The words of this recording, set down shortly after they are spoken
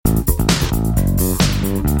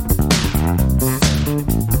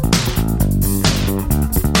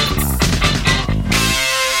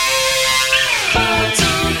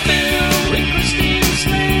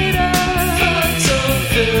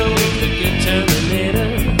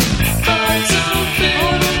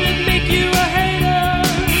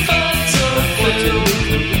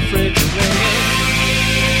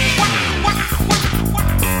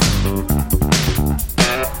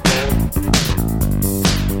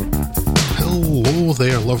Hello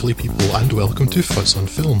there, lovely people, and welcome to Fuzz on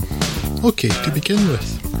Film. Okay, to begin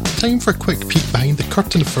with, time for a quick peek behind the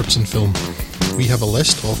curtain of Fuzz on Film. We have a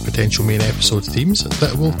list of potential main episode themes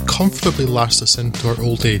that will comfortably last us into our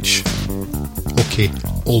old age. Okay,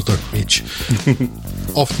 older age.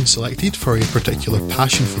 Often selected for a particular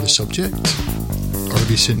passion for the subject. Our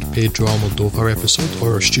recent Pedro Almodovar episode,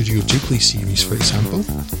 or our Studio Ghibli series, for example.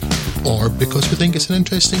 Or because we think it's an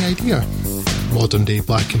interesting idea. Modern day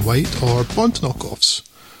black and white, or Bond knockoffs.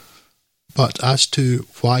 But as to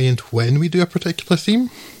why and when we do a particular theme,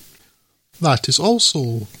 that is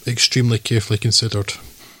also extremely carefully considered.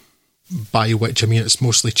 By which I mean it's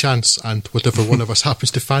mostly chance and whatever one of us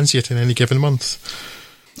happens to fancy it in any given month.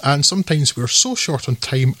 And sometimes we're so short on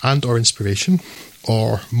time and or inspiration,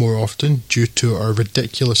 or more often, due to our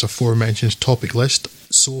ridiculous aforementioned topic list,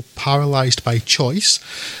 so paralysed by choice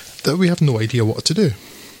that we have no idea what to do.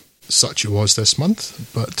 Such it was this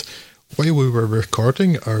month, but while we were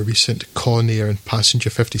recording our recent Con Air and Passenger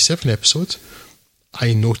 57 episode,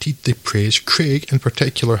 I noted the praise Craig in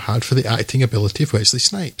particular had for the acting ability of Wesley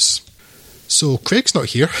Snipes. So Craig's not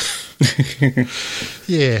here.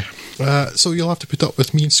 Yeah. So you'll have to put up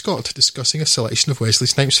with me and Scott discussing a selection of Wesley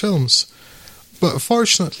Snipes films. But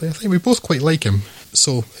fortunately, I think we both quite like him,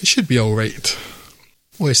 so it should be alright.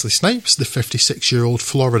 Wesley Snipes, the 56-year-old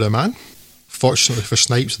Florida man. Fortunately for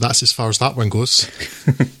Snipes, that's as far as that one goes.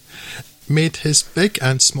 Made his big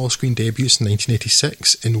and small screen debuts in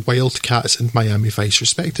 1986 in Wildcats and Miami Vice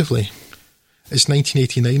respectively. His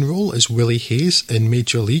 1989 role as Willie Hayes in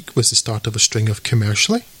Major League was the start of a string of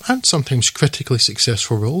commercially and sometimes critically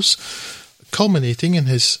successful roles, culminating in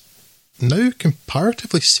his now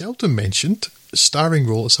comparatively seldom mentioned starring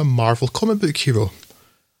role as a Marvel comic book hero.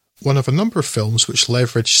 One of a number of films which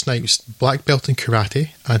leveraged Snipes' black belt in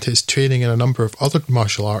karate and his training in a number of other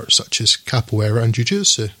martial arts such as capoeira and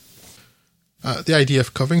jiu-jitsu. The idea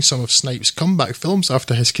of covering some of Snipes' comeback films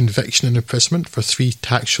after his conviction and imprisonment for 3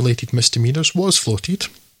 tax-related misdemeanours was floated,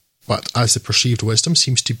 but as the perceived wisdom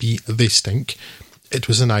seems to be they stink, it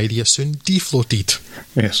was an idea soon defloated.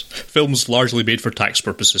 Yes, films largely made for tax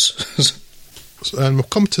purposes. And we'll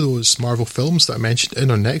come to those Marvel films that I mentioned in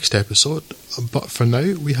our next episode, but for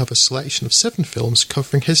now we have a selection of 7 films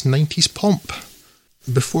covering his 90s pomp.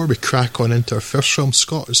 Before we crack on into our first film,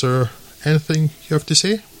 Scott, is there anything you have to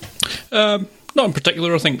say? Not in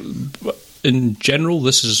particular. I think in general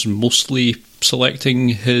this is mostly selecting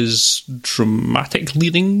his dramatic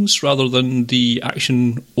leanings rather than the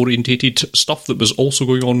action-orientated stuff that was also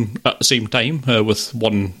going on at the same time, with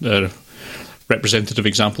one representative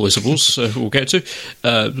example, I suppose, we'll get to.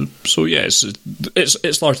 So yeah,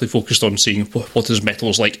 it's largely focused on seeing what his mettle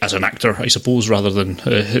is like as an actor, I suppose, rather than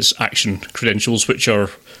his action credentials, which are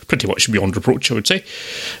pretty much beyond reproach, I would say.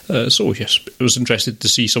 So yes, I was interested to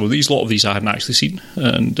see some of these. A lot of these I hadn't actually seen,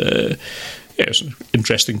 and yeah, it's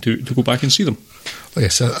interesting to go back and see them. Well,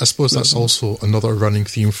 yes, I suppose that's also another running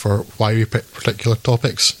theme for why we pick particular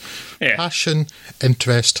topics. Yeah. Passion,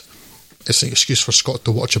 interest. It's an excuse for Scott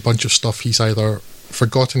to watch a bunch of stuff he's either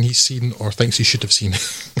forgotten he's seen or thinks he should have seen.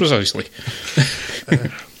 Precisely.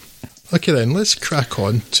 Okay then, let's crack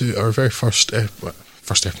on to our very first episode.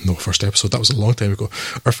 That was a long time ago.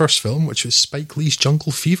 Our first film, which was Spike Lee's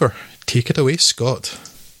Jungle Fever. Take it away, Scott.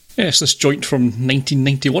 Yes, this joint from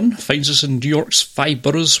 1991 finds us in New York's 5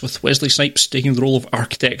 boroughs, with Wesley Snipes taking the role of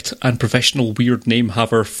architect and professional weird name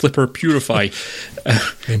haver Flipper Purify.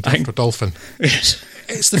 Named after Dolphin. Yes.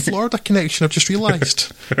 It's the Florida connection, I've just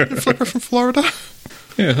realised. Flipper from Florida?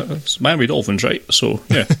 Yeah, it's Miami Dolphins, right? So,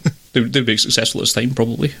 yeah, they'd be successful at this time,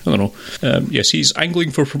 probably. I don't know. Yes, he's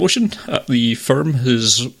angling for promotion at the firm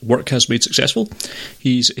his work has made successful.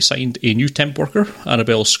 He's assigned a new temp worker,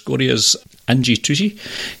 Annabelle Scoria's Angie Tucci.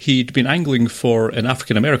 He'd been angling for an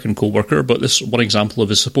African-American co-worker, but this one example of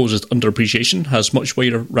his supposed underappreciation has much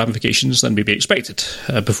wider ramifications than may be expected.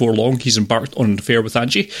 Before long, he's embarked on an affair with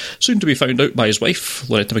Angie, soon to be found out by his wife,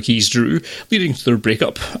 Loretta McKee's Drew, leading to their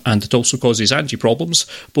breakup, and it also causes Angie problems,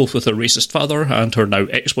 both with her racist father and her now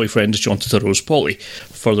ex-boyfriend John Turturro's Polly.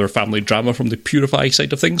 Further family drama from the Purify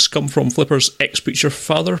side of things come from Flipper's ex-preacher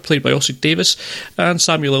father, played by Ossie Davis, and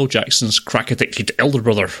Samuel L. Jackson's crack-addicted elder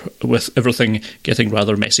brother, with everything getting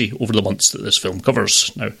rather messy over the months that this film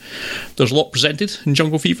covers. Now, there's a lot presented in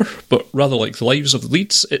Jungle Fever, but rather like the lives of the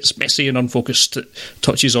leads, it's messy and unfocused. It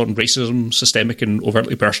touches on racism, systemic and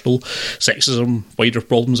overtly personal, sexism, wider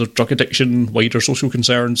problems of drug addiction, wider social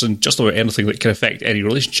concerns, and just about anything that can affect any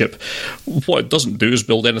relationship. What it doesn't do is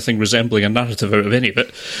build anything resembling a narrative out of any of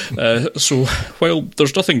it. So while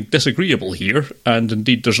there's nothing disagreeable here, and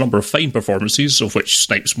indeed there's a number of fine performances, of which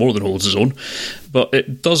Snipes more than holds his own, but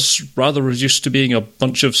it does rather reduced to being a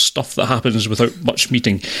bunch of stuff that happens without much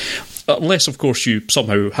meaning. Unless, of course, you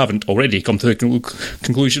somehow haven't already come to the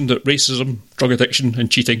conclusion that racism, drug addiction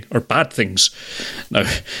and cheating are bad things. Now,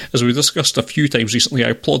 as we discussed a few times recently, I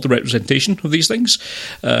applaud the representation of these things,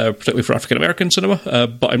 particularly for African-American cinema,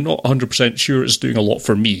 but I'm not 100% sure it's doing a lot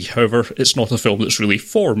for me. However, it's not a film that's really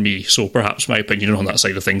for me, so perhaps my opinion on that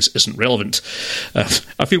side of things isn't relevant.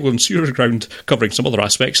 I feel on serious ground covering some other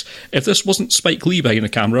aspects. If this wasn't Spike Lee behind the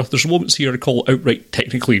camera, there's moments here I call outright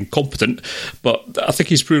technically incompetent, but I think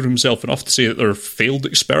he's proven himself enough to say that they're failed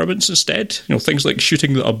experiments instead. You know, things like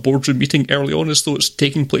shooting a boardroom meeting early on as though it's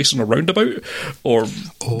taking place in a roundabout, or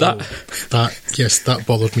that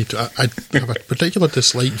bothered me too. I have a particular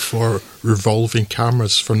dislike for revolving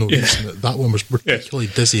cameras for no reason. That one was particularly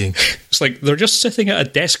dizzying. It's like they're just sitting at a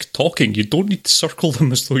desk talking. You don't need to circle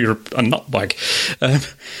them as though you're a nutbag.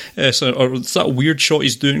 Or it's that weird shot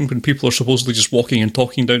he's doing when people are supposedly just walking and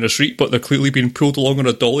talking down a street, but they're clearly being pulled along on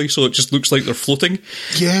a dolly, so it just looks like they're floating.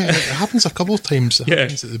 Yeah, it happens a couple of times. It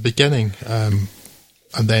happens at the beginning, and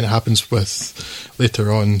then it happens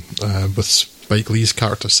later on with Spike Lee's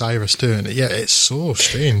character Cyrus too. And it's so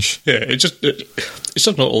strange. Yeah, it's just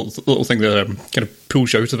a little thing that kind of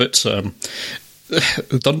pulls you out of it.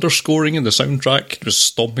 The thunder scoring and the soundtrack was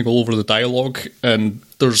stomping all over the dialogue, and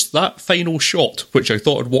there's that final shot which I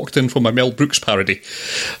thought had walked in from a Mel Brooks parody.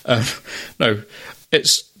 Now,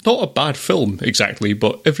 it's not a bad film exactly,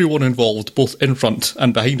 but everyone involved, both in front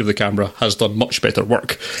and behind of the camera, has done much better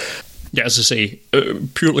work. Yeah, as I say,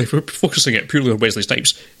 focusing it purely on Wesley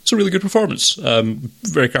Snipes, it's a really good performance.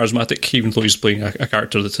 Very charismatic, even though he's playing a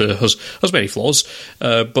character that has many flaws.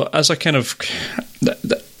 But as a kind of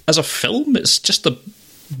as a film, it's just a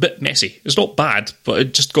bit messy. It's not bad, but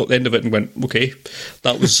it just got the end of it and went, okay,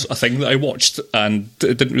 that was a thing that I watched, and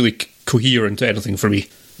it didn't really cohere into anything for me.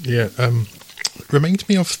 Yeah. Remind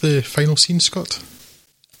me of the final scene, Scott.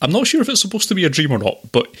 I'm not sure if it's supposed to be a dream or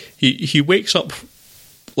not, but he wakes up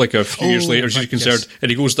like a few years later, as you're concerned, and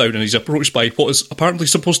he goes down and he's approached by what is apparently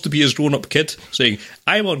supposed to be his grown-up kid, saying,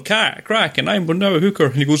 "I'm on crack and I'm now a hooker,"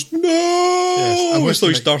 and he goes, "No!" Yes, I thought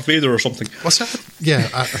he's Darth Vader or something. Was that? Yeah,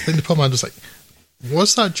 I think the problem was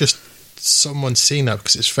was that just someone saying that?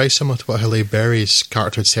 Because it's very similar to what Halle Berry's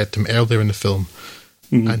character had said to him earlier in the film.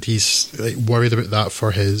 Mm-hmm. And he's worried about that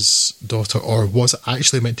for his daughter, or was it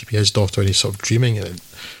actually meant to be his daughter and he's sort of dreaming it?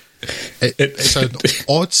 It's an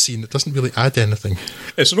odd scene. It doesn't really add anything.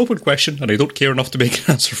 It's an open question, and I don't care enough to make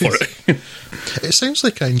an answer for it. It sounds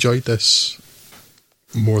like I enjoyed this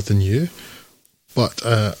more than you, but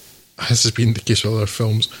as has been the case with other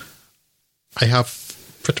films, I have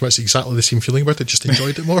pretty much exactly the same feeling about it, just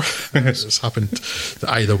enjoyed it more. It's happened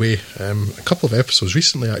either way. A couple of episodes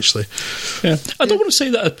recently, actually. Yeah, I don't want to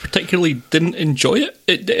say that I particularly didn't enjoy it.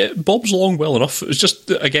 It bobs along well enough. It's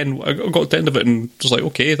just, again, I got to the end of it and was like,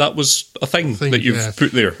 okay, that was a thing that you've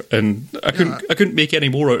put there, and I couldn't make any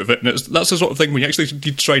more out of it. And that's the sort of thing when you actually need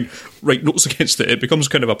to try and write notes against it, it becomes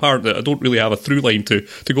kind of apparent that I don't really have a through line to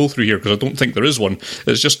go through here, because I don't think there is one.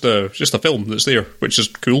 It's just a film that's there, which is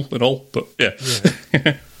cool and all, but yeah.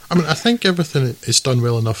 I mean, I think everything is done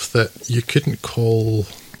well enough that you couldn't call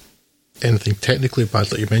anything technically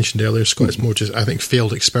bad, like you mentioned earlier, Scott. It's more just, I think,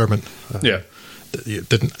 failed experiment. It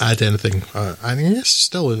didn't add anything. I mean,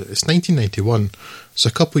 it's 1991, so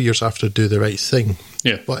a couple of years after Do the Right Thing.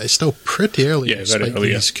 Yeah. But it's still pretty early in Spike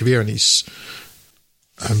Lee's career, and he's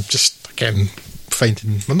just, again,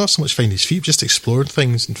 not so much finding his feet, just exploring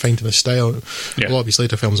things and finding a style. A lot of his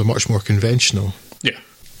later films are much more conventional. Yeah.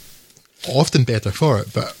 Often better for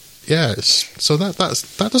it, but yeah, so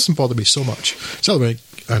that doesn't bother me so much. So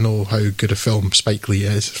I know how good a film Spike Lee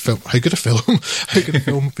is. How good a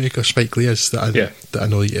filmmaker Spike Lee is. That I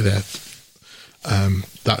know you there.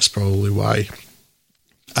 That's probably why.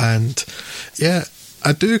 And yeah,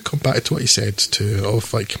 I do come back to what you said too,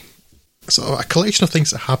 of like sort of a collection of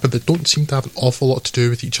things that happen that don't seem to have an awful lot to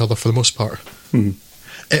do with each other for the most part.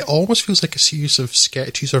 It almost feels like a series of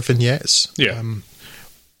sketches or vignettes. Yeah.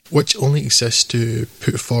 Which only exists to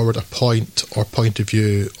put forward a point or point of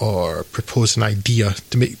view or propose an idea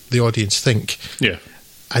to make the audience think. Yeah.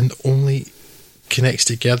 And only connects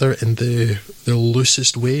together in the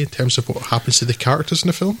loosest way in terms of what happens to the characters in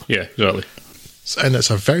the film. Yeah, exactly. And it's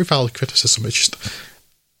a very valid criticism. It's just,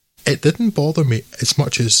 it didn't bother me as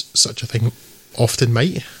much as such a thing often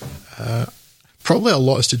might. Probably a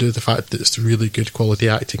lot is to do with the fact that it's really good quality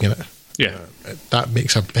acting in it. Yeah. That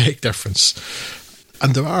makes a big difference.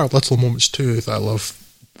 And there are little moments too that I love.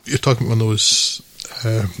 You're talking about one of those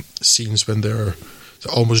scenes when they're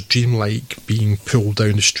almost dreamlike, being pulled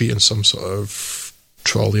down the street in some sort of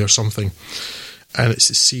trolley or something. And it's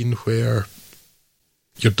a scene where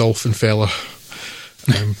your dolphin fella.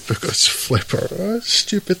 Because Flipper,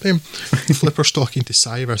 stupid name. Flipper's talking to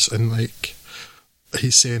Cyrus, and like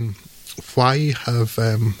he's saying, "Why have?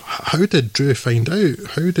 How did Drew find out?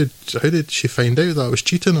 How did she find out that I was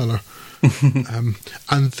cheating on her?"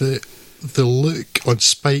 And the look on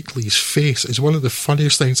Spike Lee's face is one of the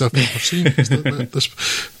funniest things I've ever seen.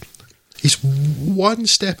 He's one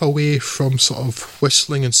step away from sort of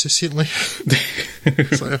whistling insouciantly.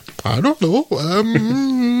 It's like, I don't know.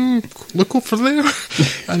 Look over there.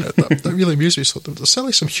 And that really amused me. So there's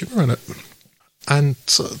certainly some humour in it. And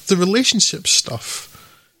the relationship stuff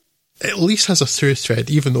at least has a through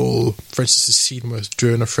thread, even though, for instance, the scene with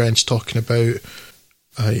Drew and her friends talking about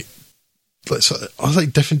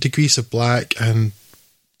like different degrees of black and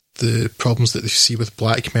the problems that they see with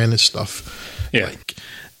black men and stuff. Yeah. Like,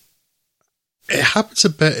 it happens a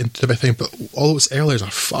bit in everything, but all its earlier is a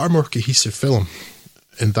far more cohesive film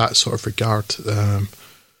in that sort of regard. The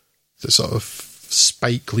sort of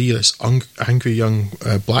Spike Lee, this angry young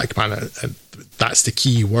black man, and that's the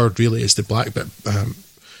key word really, is the black bit.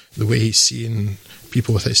 The way he's seeing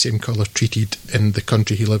people with the same colour treated in the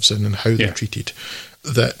country he lives in and how they're treated.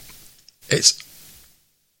 That it's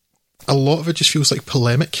a lot of it just feels like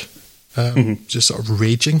polemic, just sort of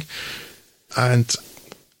raging, and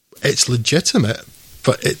it's legitimate,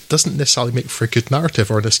 but it doesn't necessarily make for a good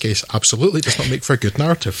narrative, or in this case, absolutely does not make for a good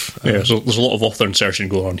narrative. So there's a lot of author insertion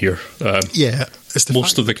going on here.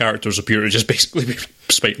 Most of the characters appear to just basically be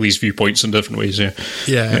Spike Lee's viewpoints in different ways.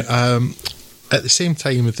 Yeah. At the same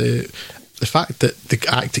time, the fact that the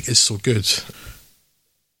acting is so good,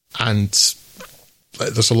 and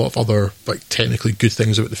there's a lot of other like technically good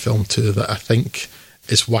things about the film too, that I think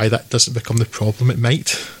is why that doesn't become the problem it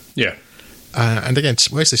might. Yeah. And again,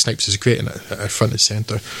 Wesley Snipes is great in it, front and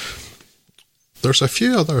centre. There's a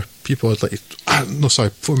few other people I'd like...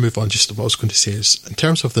 before we move on, just what I was going to say is, in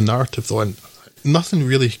terms of the narrative though, and nothing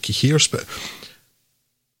really coheres, but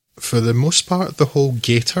for the most part, the whole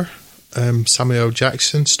Gator, Samuel L.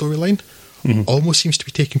 Jackson storyline almost seems to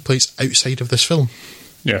be taking place outside of this film.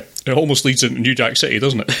 Yeah, it almost leads into New Jack City,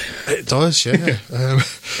 doesn't it? It does, yeah.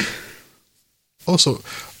 Also,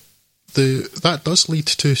 that does lead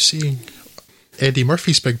to seeing Eddie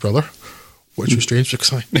Murphy's big brother, which was strange because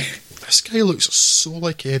this guy looks so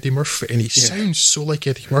like Eddie Murphy and he sounds so like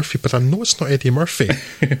Eddie Murphy, but I know it's not Eddie Murphy.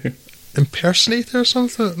 Impersonator or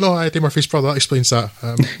something? No, Eddie Murphy's brother, that explains that.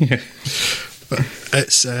 But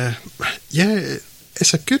it's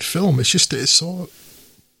it's a good film. It's just it's so...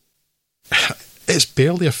 It's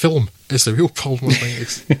barely a film is the real problem.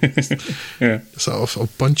 It's sort of a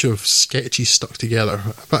bunch of sketches stuck together,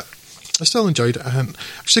 but I still enjoyed it, and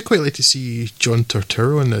I actually quite like to see John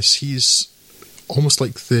Turturro in this. He's almost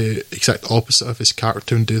like the exact opposite of his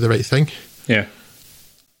character in Do the Right Thing. Yeah.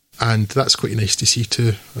 And that's quite nice to see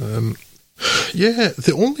too.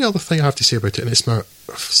 The only other thing I have to say about it, and it's my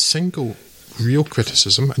single real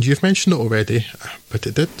criticism, and you've mentioned it already, but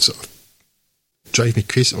it did sort of drive me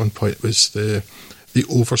crazy at one point, was the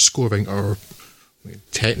overscoring, or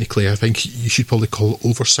technically I think you should probably call it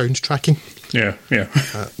over-sound tracking.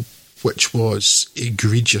 Which was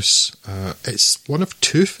egregious. It's one of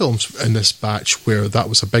two films in this batch where that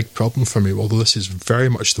was a big problem for me, although this is very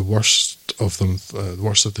much the worst of them, the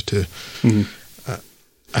worst of the two.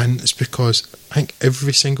 And it's because I think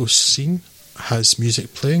every single scene has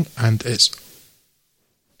music playing, and it's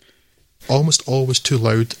almost always too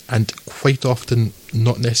loud and quite often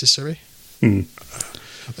not necessary.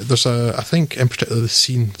 There's I think in particular the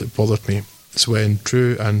scene that bothered me is when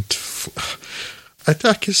Drew and...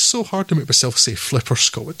 it's so hard to make myself say Flipper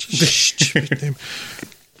Scott, which is a stupid name.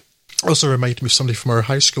 Also reminded me of somebody from our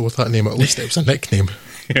high school with that name, at least it was a nickname.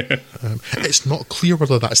 It's not clear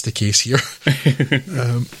whether that's the case here.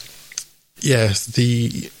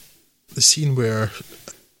 The scene where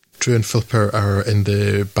Drew and Flipper are in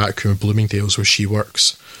the back room of Bloomingdale's where she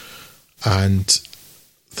works, and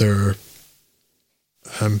they're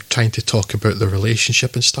trying to talk about their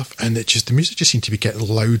relationship and stuff, and the music just seemed to be getting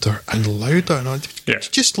louder and louder, and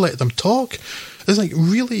just let them talk. It's like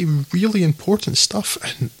really, really important stuff,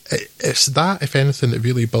 and it's that, if anything, that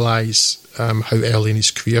really belies how early in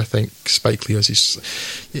his career I think Spike Lee is.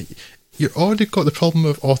 You've already got the problem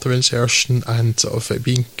of author insertion and sort of it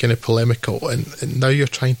being kind of polemical, and now you're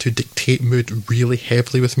trying to dictate mood really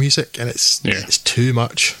heavily with music, and it's too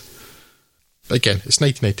much. Again, it's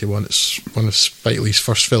 1991, it's one of Spike Lee's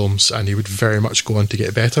first films, and he would very much go on to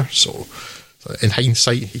get better, so in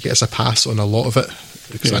hindsight he gets a pass on a lot of it,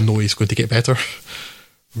 because I know he's going to get better,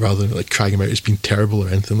 rather than like crying him out as being terrible or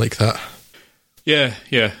anything like that.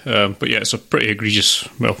 But it's a pretty egregious,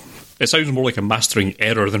 It sounds more like a mastering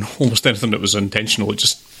error than almost anything that was intentional. It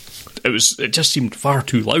just seemed far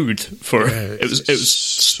too loud for it was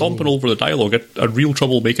stomping over the dialogue. I had real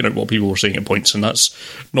trouble making out what people were saying at points, and that's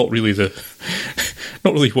not really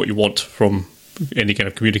what you want from any kind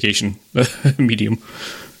of communication medium.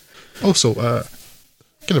 Also,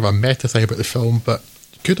 kind of a meta thing about the film, but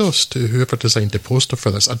kudos to whoever designed the poster for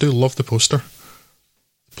this. I do love the poster.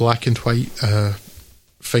 Black and white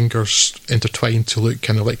fingers intertwined to look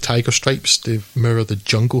kind of like tiger stripes to mirror the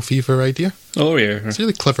jungle fever idea. Oh yeah, it's a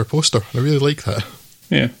really clever poster. I really like that.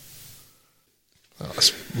 Yeah,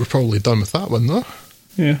 we're probably done with that one though.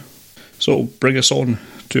 Yeah, so bring us on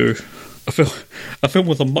to a film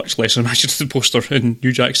with a much less imaginative poster in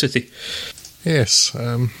New Jack City. Yes.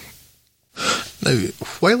 Now,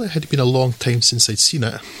 while it had been a long time since I'd seen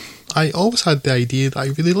it, I always had the idea that I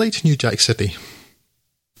really liked New Jack City.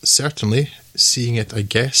 Certainly, seeing it, I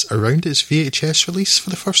guess, around its VHS release for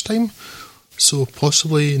the first time, so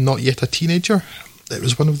possibly not yet a teenager, it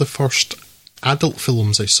was one of the first adult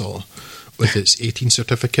films I saw, with its 18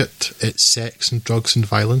 certificate, its sex and drugs and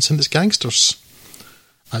violence, and its gangsters.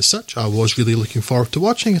 As such, I was really looking forward to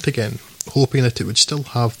watching it again, hoping that it would still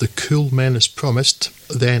have the cool menace promised,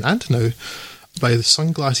 then and now, by the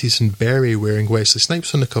sunglasses and beret wearing Wesley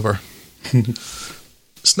Snipes on the cover.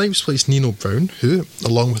 Snipes plays Nino Brown, who,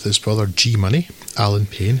 along with his brother G-Money, Alan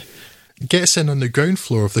Payne, gets in on the ground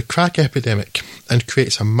floor of the crack epidemic and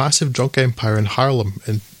creates a massive drug empire in Harlem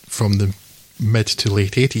from the mid to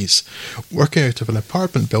late 80s, working out of an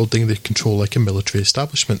apartment building they control like a military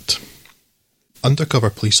establishment.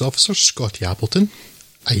 Undercover police officers Scotty Appleton,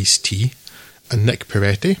 Ice-T, and Nick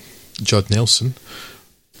Peretti, Judd Nelson,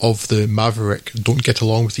 of the maverick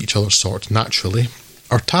don't-get-along-with-each-other sort naturally,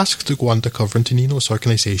 are tasked to go undercover into Nino's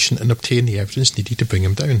organisation and obtain the evidence needed to bring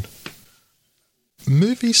him down.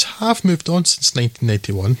 Movies have moved on since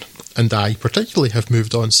 1991, and I particularly have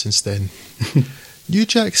moved on since then. New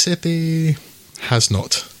Jack City has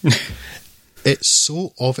not. It's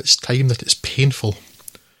so of its time that it's painful.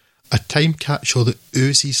 A time capsule that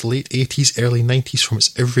oozes late 80s, early 90s from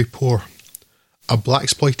its every pore. A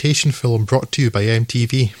blaxploitation film brought to you by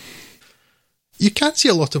MTV. You can see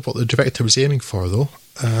a lot of what the director was aiming for, though,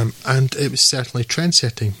 and it was certainly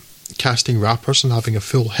trend-setting, casting rappers and having a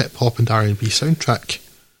full hip-hop and R&B soundtrack.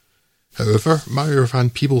 However, Mario Van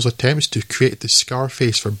Peebles' attempts to create the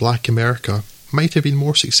Scarface for Black America might have been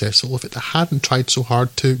more successful if it hadn't tried so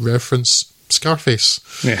hard to reference Scarface.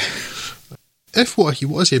 Yeah. If what he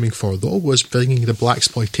was aiming for, though, was bringing the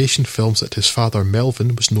blaxploitation films that his father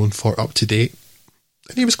Melvin was known for up to date,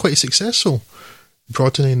 then he was quite successful,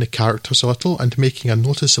 broadening the characters a little and making a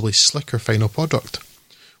noticeably slicker final product,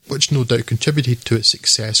 which no doubt contributed to its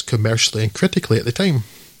success commercially and critically at the time.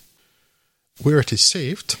 Where it is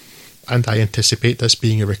saved, and I anticipate this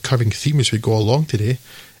being a recurring theme as we go along today,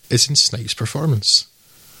 is in Snipes' performance.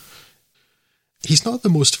 He's not the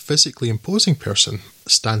most physically imposing person,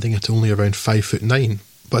 standing at only around 5'9",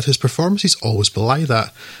 but his performances always belie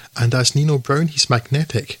that, and as Nino Brown he's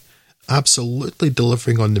magnetic, absolutely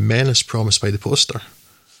delivering on the menace promised by the poster.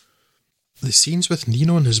 The scenes with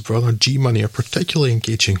Nino and his brother G-Money are particularly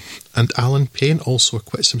engaging, and Alan Payne also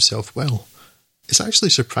acquits himself well. It's actually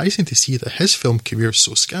surprising to see that his film career is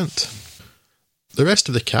so scant. The rest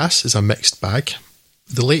of the cast is a mixed bag.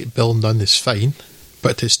 The late Bill Nunn is fine,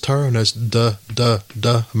 but his turn as the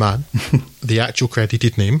man, the actual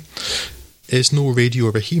credited name, is no Radio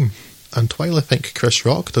Raheem, and while I think Chris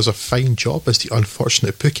Rock does a fine job as the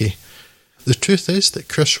unfortunate Pookie, the truth is that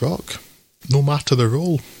Chris Rock, no matter the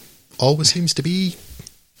role, always seems to be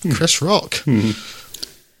Chris Rock.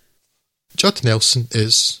 Judd Nelson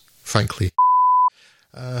is, frankly,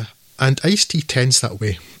 and Ice-T tends that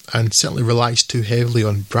way, and certainly relies too heavily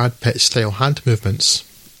on Brad Pitt-style hand movements.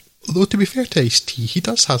 Though to be fair to Ice-T, he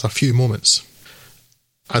does have a few moments.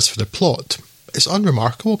 As for the plot, it's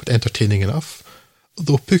unremarkable but entertaining enough,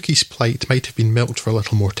 though Pookie's plight might have been milked for a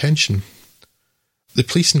little more tension. The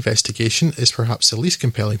police investigation is perhaps the least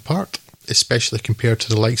compelling part, especially compared to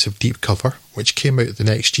the likes of Deep Cover, which came out the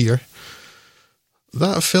next year.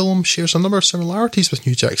 That film shares a number of similarities with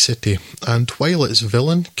New Jack City, and while its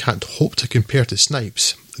villain can't hope to compare to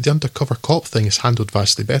Snipes, the undercover cop thing is handled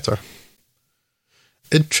vastly better.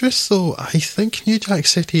 In truth, though, I think New Jack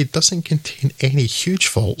City doesn't contain any huge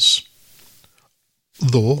faults.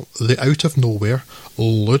 Though the out-of-nowhere,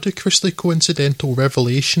 ludicrously coincidental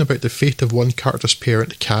revelation about the fate of one character's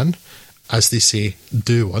parent can, as they say,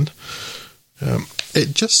 do one,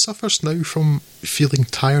 it just suffers now from feeling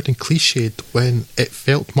tired and cliched when it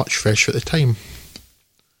felt much fresher at the time.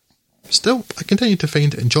 Still, I continue to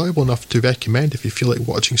find it enjoyable enough to recommend if you feel like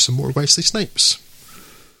watching some more Wesley Snipes.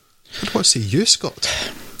 But what say you,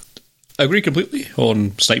 Scott? I agree completely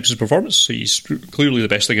on Snipes' performance. He's clearly the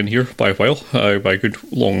best thing in here by a while, by a good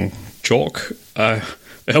long chalk. I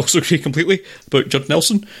also agree completely about Judd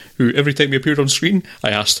Nelson, who every time he appeared on screen,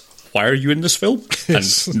 I asked, why are you in this film?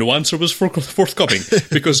 Yes. And no answer was forthcoming,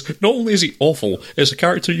 because not only is he awful, as a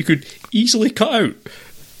character you could easily cut out.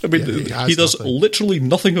 I mean, he does literally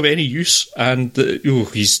nothing of any use, and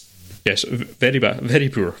he's, yes, very bad, very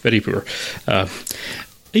poor, very poor.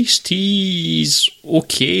 Ice-T's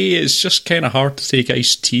okay. It's just kind of hard to take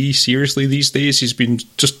Ice-T seriously these days. He's been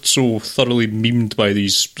just so thoroughly memed by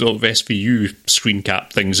these sort of SVU screen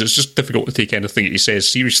cap things. It's just difficult to take anything that he says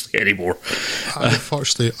seriously anymore. I'm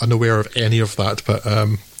unfortunately unaware of any of that, but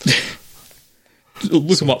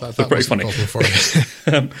look them up. They're pretty funny. For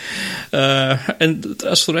me. And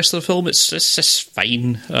as for the rest of the film, it's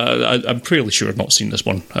fine. I'm fairly sure I've not seen this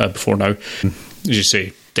one before now. As you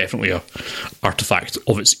say, definitely a artifact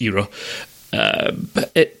of its era.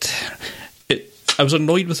 But I was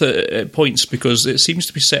annoyed with it at points because it seems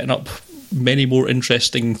to be setting up many more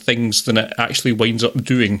interesting things than it actually winds up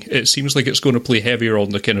doing. It seems like it's going to play heavier on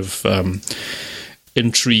the kind of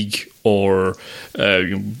intrigue or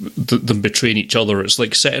them betraying each other. It's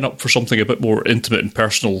like setting up for something a bit more intimate and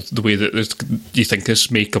personal, the way that you think this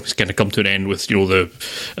may kind of come to an end with,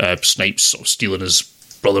 the Snipes sort of stealing his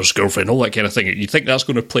brother's girlfriend, all that kind of thing. You think that's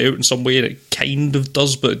going to play out in some way, and it kind of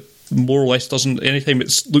does, but more or less doesn't. Anytime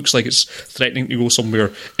it looks like it's threatening to go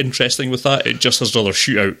somewhere interesting with that, it just has another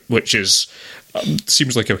shootout, which is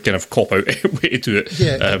seems like a kind of cop-out way to do it.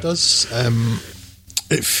 Yeah, it does.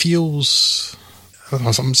 It feels... I'm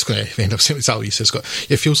just going to end up saying exactly what you said, Scott.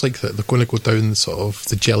 It feels like that they're going to go down sort of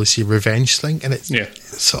the jealousy revenge thing, and it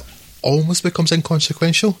sort of almost becomes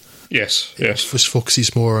inconsequential. Yes. It just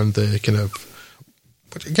focuses more on the kind of...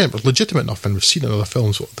 But again, it was legitimate enough, and we've seen in other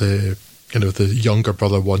films what the kind of the younger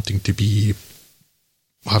brother wanting to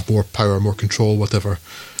have more power, more control, whatever.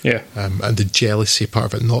 Yeah. And the jealousy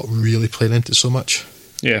part of it not really playing into it so much.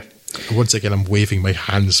 Yeah. And once again, I'm waving my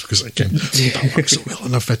hands because again, that works so well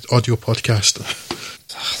in an audio podcast.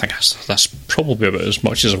 I think that's probably about as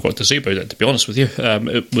much as I've got to say about it, to be honest with you.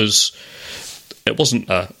 It wasn't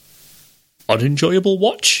a unenjoyable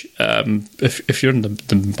watch. If you're in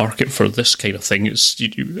the market for this kind of thing, it's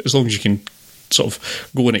as long as you can sort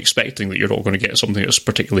of go in expecting that you're not going to get something that's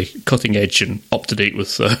particularly cutting edge and up to date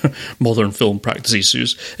with modern film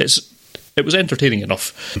practices. It was entertaining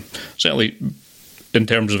enough. Certainly, in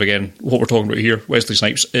terms of, again, what we're talking about here, Wesley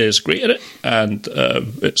Snipes is great at it, and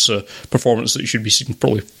it's a performance that you should be seeing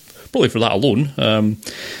probably for that alone. The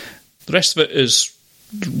rest of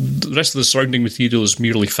the surrounding material is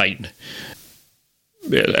merely fine.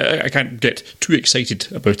 I can't get too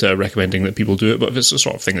excited about recommending that people do it, but if it's the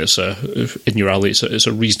sort of thing that's in your alley, it's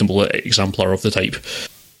a reasonable exemplar of the type.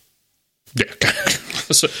 Yeah,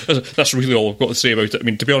 that's really all I've got to say about it. I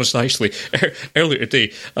mean, to be honest, actually, earlier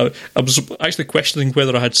today, I was actually questioning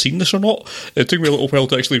whether I had seen this or not. It took me a little while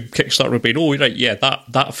to actually kickstart my brain. Oh, right, yeah,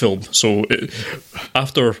 that film. So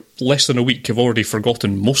after less than a week, I've already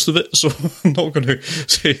forgotten most of it, so I'm not going to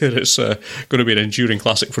say that it's going to be an enduring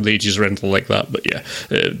classic for the ages or anything like that. But yeah,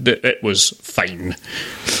 it was fine.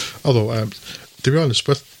 Although, to be honest,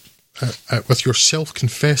 with your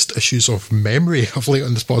self-confessed issues of memory of late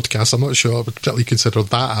on this podcast, I'm not sure I would particularly consider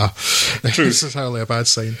that necessarily a bad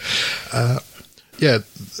sign. Yeah,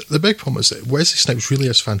 the big problem is that Wesley Snipes really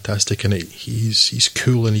is fantastic in it. He's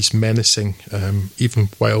cool and he's menacing, even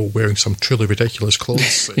while wearing some truly ridiculous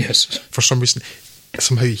clothes. Yes. For some reason,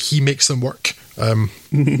 somehow he makes them work.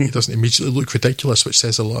 He doesn't immediately look ridiculous, which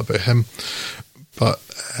says a lot about him. But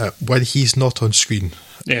when he's not on screen,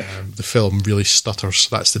 the film really stutters.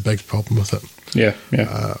 That's the big problem with it. Yeah.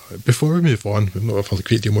 Before we move on, we don't have a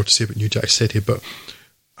great deal more to say about New Jack City, but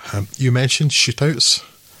you mentioned shootouts,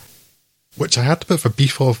 which I had a bit of a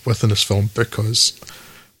beef with in this film because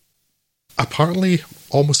apparently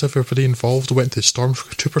almost everybody involved went to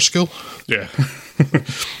Stormtrooper school. Yeah.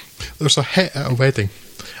 There was a hit at a wedding,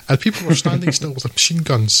 and people were standing still with machine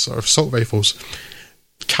guns or assault rifles.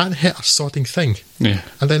 Can't hit a sodding thing. Yeah.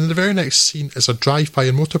 And then the very next scene is a drive-by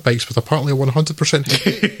on motorbikes with apparently a 100%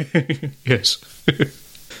 hit rate. Yes.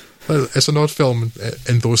 It's an odd film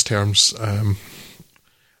in those terms.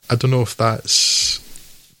 I don't know if that's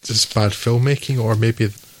just bad filmmaking or maybe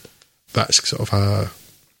that's sort of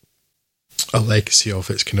a legacy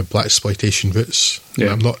of its kind of blaxploitation roots.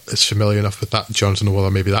 Yeah. I'm not as familiar enough with that, John, to know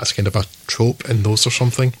whether maybe that's kind of a trope in those or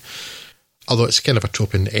something. Although it's kind of a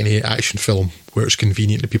trope in any action film where it's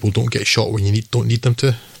convenient that people don't get shot when you don't need them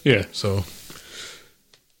to. Yeah. So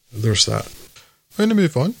there's that. We're going to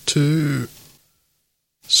move on to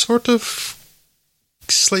sort of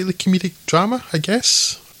slightly comedic drama, I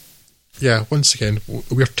guess. Yeah, once again,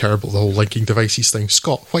 we're terrible at the whole linking devices thing.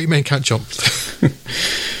 Scott, white men can't jump.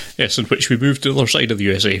 Yes, in which we move to the other side of the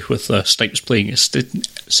USA with Snipes playing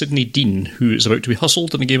Sidney Dean, who is about to be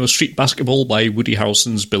hustled in a game of street basketball by Woody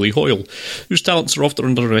Harrelson's Billy Hoyle, whose talents are often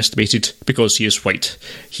underestimated because he is white.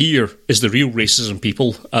 Here is the real racism,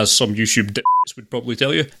 people, as some YouTube d***s would probably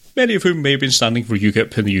tell you, many of whom may have been standing for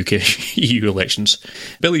UKIP in the UK EU elections.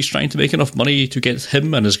 Billy's trying to make enough money to get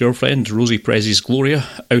him and his girlfriend, Rosie Perez's Gloria,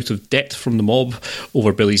 out of debt from the mob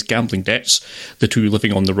over Billy's gambling debts, the two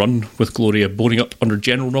living on the run, with Gloria boning up under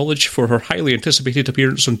general knowledge for her highly anticipated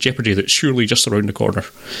appearance on Jeopardy that's surely just around the corner.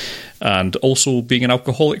 And also being an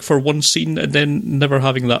alcoholic for one scene and then never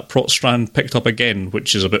having that plot strand picked up again,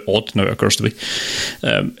 which is a bit odd now it occurs to me.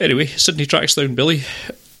 Anyway, Sidney tracks down Billy,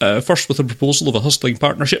 first with a proposal of a hustling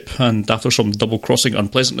partnership, and after some double-crossing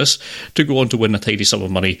unpleasantness, to go on to win a tidy sum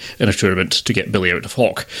of money in a tournament to get Billy out of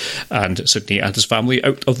Hawk, and Sidney and his family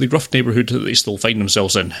out of the rough neighbourhood that they still find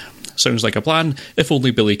themselves in. Sounds like a plan, if only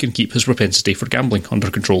Billy can keep his propensity for gambling under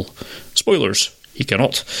control. Spoilers. He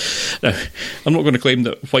cannot. Now, I'm not going to claim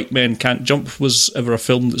that White Men Can't Jump was ever a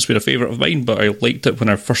film that's been a favourite of mine, but I liked it when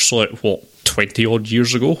I first saw it, 20-odd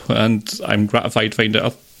years ago, and I'm gratified to find it.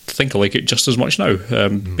 I think I like it just as much now,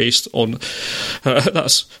 based on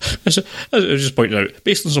that's as I just pointed out,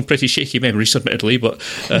 based on some pretty shaky memories, admittedly, but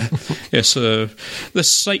yes,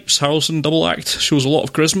 this Snipes Harrelson double act shows a lot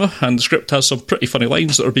of charisma, and the script has some pretty funny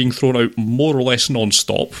lines that are being thrown out more or less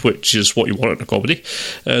non-stop, which is what you want in a comedy.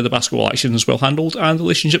 The basketball action is well handled, and the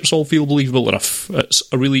relationships all feel believable enough. It's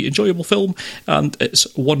a really enjoyable film, and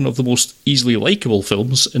it's one of the most easily likeable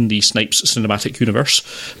films in the Snipes cinematic universe.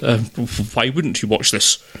 Why wouldn't you watch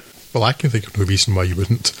this? Well, I can think of no reason why you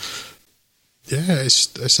wouldn't. Yeah,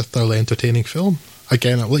 it's a thoroughly entertaining film.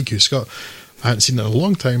 Again, like you, Scott, I hadn't seen it in a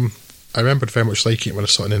long time. I remembered very much liking it when I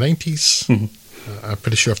saw it in the 90s. Mm-hmm. I'm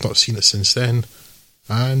pretty sure I've not seen it since then.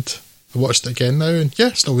 And I watched it again now, and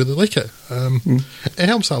yeah, still really like it. It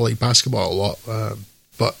helps that I like basketball a lot,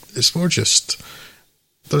 but it's more just...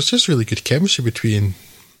 There's just really good chemistry between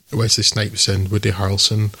Wesley Snipes and Woody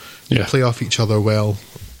Harrelson. They play off each other well,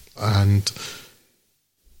 and...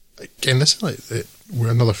 Again, this is like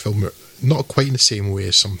we're another film, not quite in the same way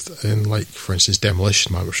as something like, for instance,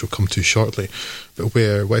 Demolition Man, which we'll come to shortly, but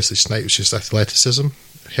where Wesley Snipes' just athleticism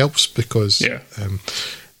helps because it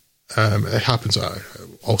happens.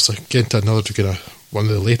 Also, getting to another kind of one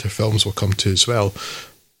of the later films we'll come to as well,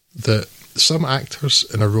 that some actors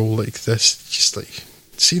in a role like this, just like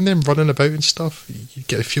seeing them running about and stuff, you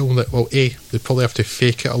get a feeling that, well, they probably have to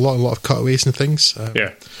fake it a lot of cutaways and things.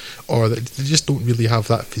 Or that they just don't really have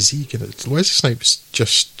that physique. And Wesley Snipes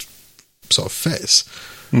just sort of fits.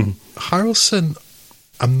 Harrelson,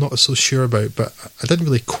 I'm not so sure about, but I didn't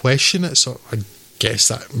really question it, so I guess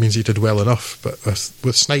that means he did well enough. But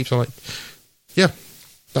with Snipes, I'm like, yeah,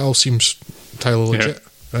 that all seems entirely legit.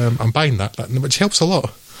 I'm buying that, which helps a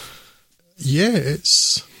lot. Yeah,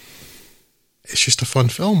 it's just a fun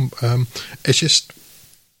film. It's just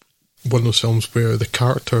one of those films where the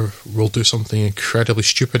character will do something incredibly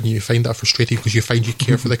stupid and you find that frustrating because you find you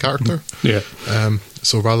care for the character.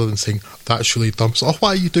 So rather than saying, that's really dumb, so, why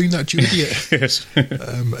are you doing that, you idiot? Yes.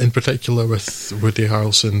 In particular with Woody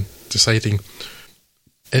Harrelson deciding,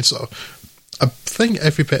 it's I think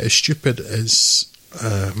every bit as stupid as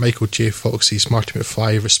Michael J. Fox's Marty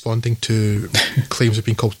McFly responding to claims of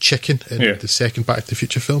being called chicken in the second Back to the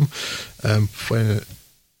Future film, when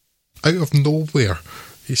out of nowhere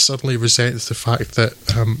he suddenly resents the fact that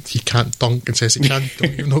he can't dunk and says he can't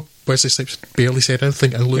dunk, even though Wesley Snipes barely said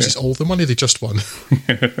anything and loses all the money they just won.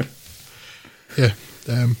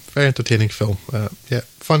 Very entertaining film.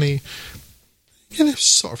 Funny,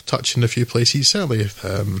 sort of touching a few places. Certainly,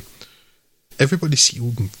 everybody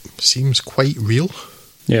seems quite real.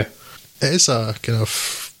 Yeah, it is a kind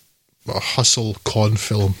of a hustle con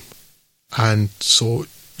film, and so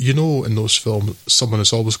in those films, someone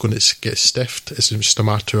is always going to get stiffed. It's just a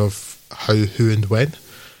matter of how, who, and when.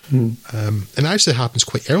 And it actually happens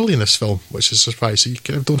quite early in this film, which is a surprise. So you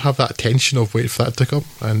kind of don't have that tension of waiting for that to come,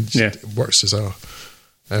 and it works as a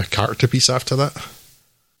character piece after that.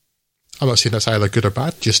 I'm not saying that's either good or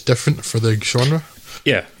bad, just different for the genre.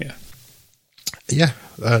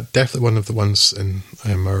 Definitely one of the ones in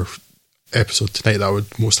our episode tonight that I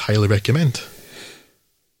would most highly recommend.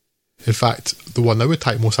 In fact, the one I would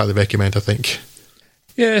most highly recommend, I think.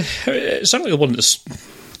 Yeah, it's certainly the one that's,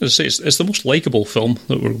 as I say, it's the most likeable film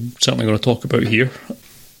that we're certainly going to talk about here.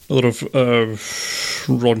 A lot of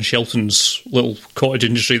Ron Shelton's little cottage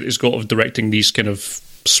industry that he's got of directing these kind of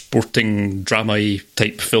sporting drama-y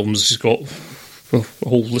type films. He's got a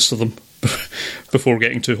whole list of them. before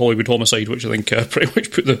getting to Hollywood Homicide, which I think pretty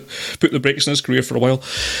much put the brakes in his career for a while.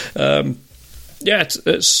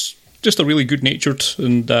 It's just a really good-natured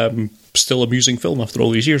and still amusing film after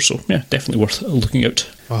all these years. So yeah, definitely worth looking out.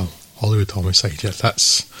 Wow, Hollywood Homicide. Yeah,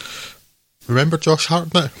 that's. Remember Josh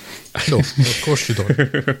Hartnett? No, of course you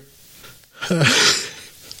don't.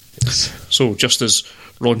 So just as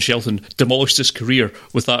Ron Shelton demolished his career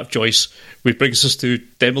with that choice, which brings us to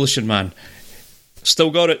Demolition Man.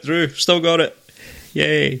 Still got it, Drew. Still got it.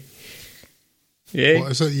 Yay. Yay.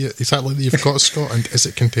 What is it exactly that you've got, Scott? And is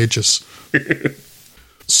it contagious?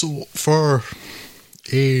 So, for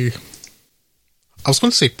a... I was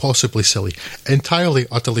going to say possibly silly. Entirely,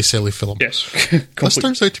 utterly silly film. Yes. This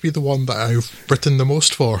turns out to be the one that I've written the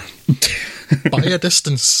most for. By a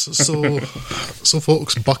distance. So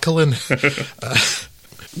folks, buckle in.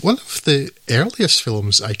 One of the earliest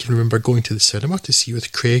films I can remember going to the cinema to see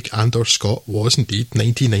with Craig and/or Scott was indeed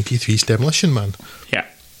 1993's Demolition Man. Yeah.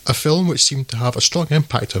 A film which seemed to have a strong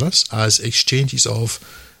impact on us as exchanges of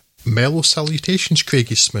mellow salutations, Craig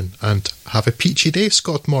Eastman, and have a peachy day,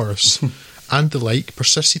 Scott Morris, and the like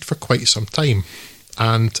persisted for quite some time.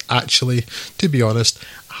 And actually, to be honest,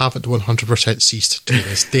 haven't 100% ceased to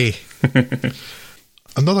this day.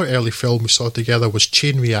 Another early film we saw together was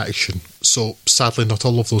Chain Reaction, so sadly not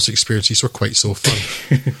all of those experiences were quite so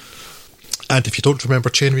fun. And if you don't remember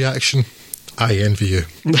Chain Reaction, I envy you.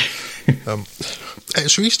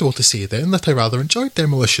 It's reasonable to say then that I rather enjoyed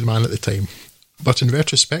Demolition Man at the time, but in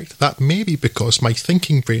retrospect that may be because my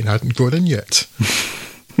thinking brain hadn't grown in yet.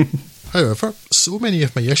 However, so many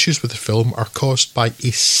of my issues with the film are caused by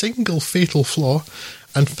a single fatal flaw,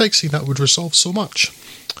 and fixing that would resolve so much.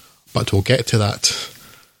 But we'll get to that.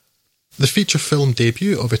 The feature film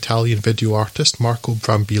debut of Italian video artist Marco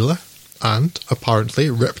Brambilla, and apparently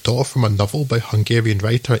ripped off from a novel by Hungarian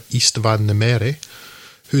writer István Nemere,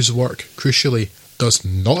 whose work, crucially, does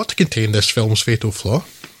not contain this film's fatal flaw,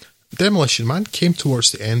 Demolition Man came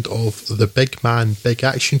towards the end of the big man, big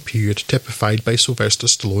action period typified by Sylvester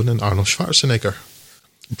Stallone and Arnold Schwarzenegger.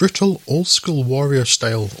 Brutal, old-school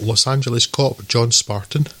warrior-style Los Angeles cop John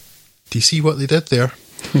Spartan, do you see what they did there?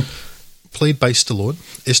 Played by Stallone,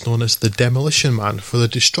 is known as the Demolition Man for the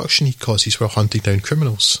destruction he causes while hunting down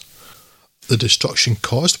criminals. The destruction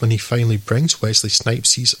caused when he finally brings Wesley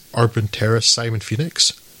Snipes' urban terrorist Simon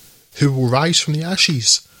Phoenix, who will rise from the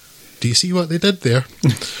ashes. Do you see what they did there?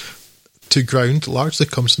 To ground largely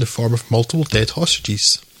comes in the form of multiple dead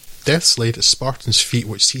hostages. Deaths laid at Spartan's feet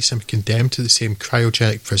which sees him condemned to the same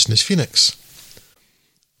cryogenic prison as Phoenix.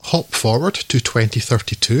 Hop forward to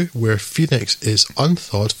 2032, where Phoenix is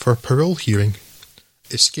unthawed for a parole hearing,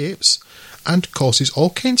 escapes, and causes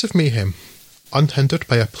all kinds of mayhem, unhindered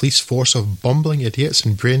by a police force of bumbling idiots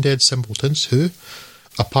and brain-dead simpletons who,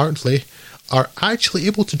 apparently, are actually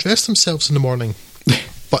able to dress themselves in the morning.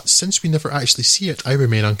 But since we never actually see it, I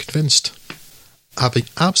remain unconvinced. Having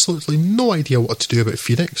absolutely no idea what to do about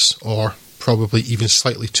Phoenix, or probably even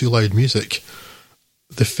slightly too loud music,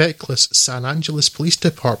 the feckless San Angeles Police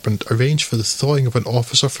Department arranged for the thawing of an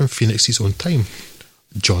officer from Phoenix's own time,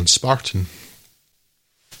 John Spartan.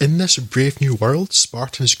 In this brave new world,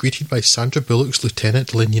 Spartan is greeted by Sandra Bullock's Lieutenant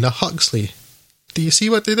Lenina Huxley. Do you see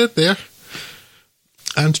what they did there?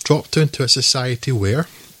 And dropped into a society where,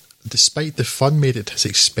 despite the fun made at his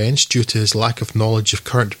expense due to his lack of knowledge of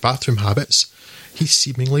current bathroom habits, he's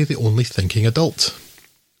seemingly the only thinking adult.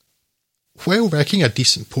 While wrecking a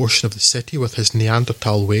decent portion of the city with his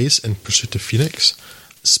Neanderthal ways in pursuit of Phoenix,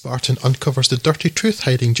 Spartan uncovers the dirty truth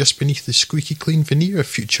hiding just beneath the squeaky clean veneer of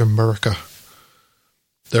future America.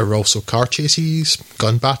 There are also car chases,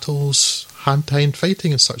 gun battles, hand-to-hand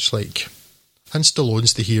fighting and such like. And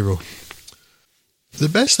Stallone's the hero. The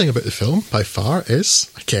best thing about the film, by far, is,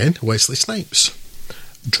 again, Wesley Snipes.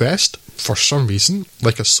 Dressed, for some reason,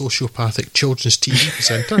 like a sociopathic children's TV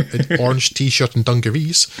presenter in orange t-shirt and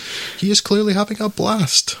dungarees, he is clearly having a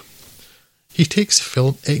blast. He takes the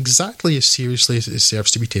film exactly as seriously as it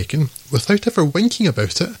deserves to be taken, without ever winking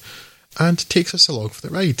about it, and takes us along for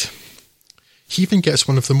the ride. He even gets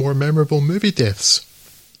one of the more memorable movie deaths,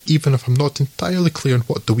 even if I'm not entirely clear on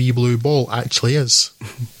what the wee blue ball actually is.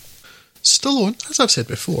 Stallone, as I've said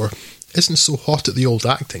before, isn't so hot at the old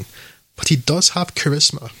acting, but he does have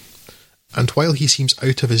charisma, and while he seems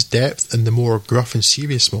out of his depth in the more gruff and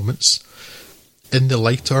serious moments, in the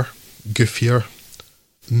lighter, goofier,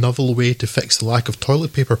 novel way to fix the lack of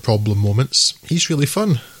toilet paper problem moments, he's really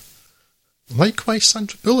fun. Likewise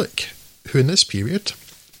Sandra Bullock, who in this period,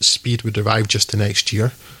 Speed would arrive just the next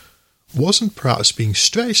year, wasn't perhaps being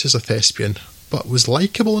stretched as a thespian, but was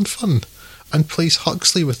likeable and fun, and plays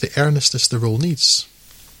Huxley with the earnestness the role needs.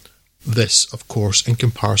 This, of course, in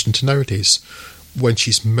comparison to nowadays, when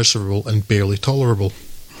she's miserable and barely tolerable.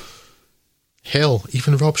 Hell,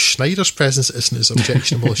 even Rob Schneider's presence isn't as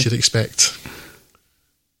objectionable as you'd expect.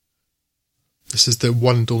 This is the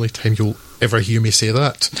one and only time you'll ever hear me say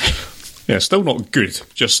that. Yeah, still not good.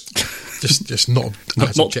 Just not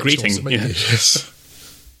as not objectionable grating. as it might Yeah. be, yes.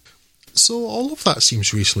 So all of that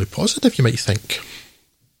seems reasonably positive, you might think.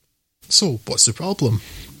 So, what's the problem?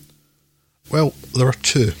 Well, there are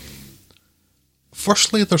two.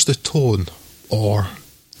 Firstly, there's the tone, or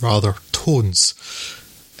rather, tones.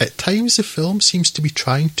 At times, the film seems to be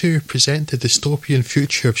trying to present the dystopian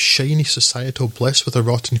future of shiny societal bliss with a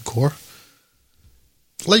rotten core.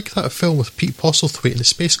 Like that film with Pete Postlethwaite in a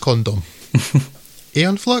space condom.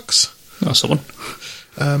 Aeon Flux? That's the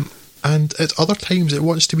one. And at other times, it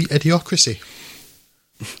wants to be idiocracy.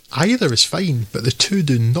 Either is fine, but the two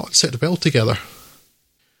do not sit well together.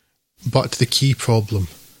 But the key problem,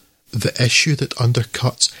 the issue that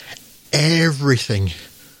undercuts everything,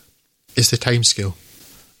 is the timescale.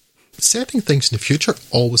 Setting things in the future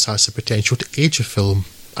always has the potential to age a film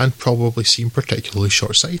and probably seem particularly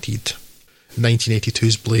short-sighted.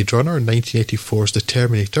 1982's Blade Runner and 1984's The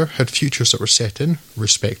Terminator had futures that were set in,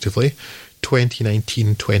 respectively, 2019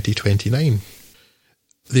 and 2029.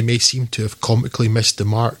 They may seem to have comically missed the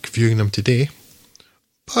mark viewing them today,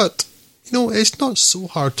 but, it's not so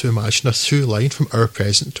hard to imagine a through line from our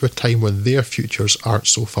present to a time when their futures aren't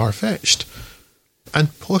so far-fetched,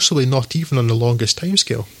 and possibly not even on the longest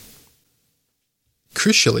timescale.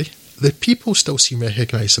 Crucially, the people still seem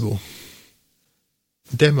recognisable.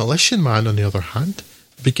 Demolition Man, on the other hand,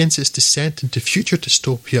 begins its descent into future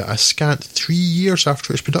dystopia a scant 3 years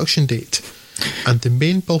after its production date, and the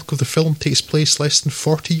main bulk of the film takes place less than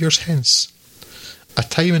 40 years hence. A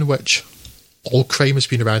time in which all crime has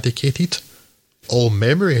been eradicated, all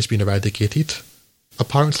memory has been eradicated,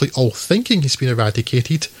 apparently all thinking has been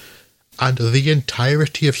eradicated, and the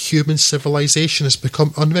entirety of human civilization has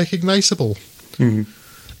become unrecognisable. Mm-hmm.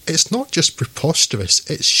 It's not just preposterous,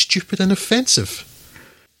 it's stupid and offensive.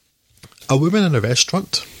 A woman in a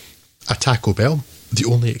restaurant, a Taco Bell, the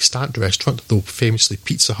only extant restaurant, though famously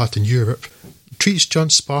Pizza Hut in Europe, treats John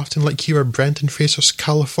Spartan like he were Brendan Fraser's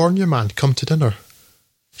California man come to dinner.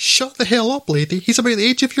 Shut the hell up, lady, he's about the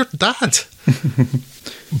age of your dad.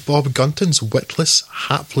 Bob Gunton's witless,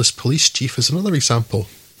 hapless police chief is another example,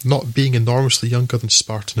 not being enormously younger than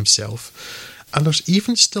Spartan himself. And there's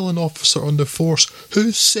even still an officer on the force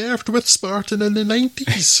who served with Spartan in the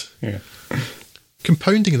 90s. Yeah.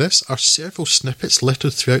 Compounding this are several snippets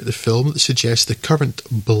littered throughout the film that suggest the current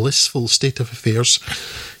blissful state of affairs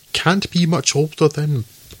can't be much older than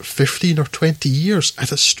 15 or 20 years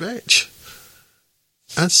at a stretch.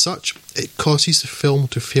 As such, it causes the film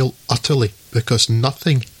to fail utterly because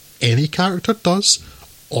nothing any character does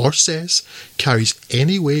or says carries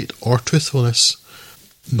any weight or truthfulness,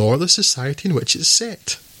 nor the society in which it's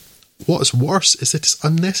set. What's worse is that it's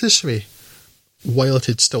unnecessary. While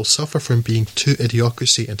it'd still suffer from being too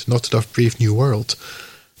idiocracy and not enough Brave New World,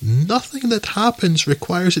 nothing that happens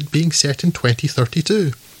requires it being set in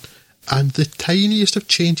 2032. And the tiniest of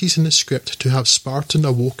changes in the script to have Spartan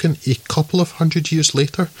awoken a couple of 100 years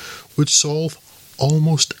later would solve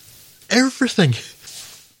almost everything.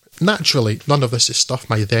 Naturally, none of this is stuff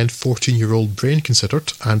my then 14-year-old brain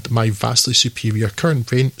considered, and my vastly superior current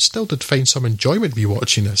brain still did find some enjoyment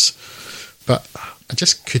rewatching this. But I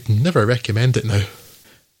just could never recommend it now.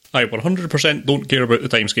 I 100% don't care about the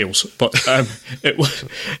timescales, but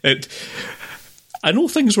I know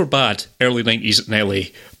things were bad early 90s in LA,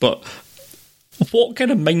 but what kind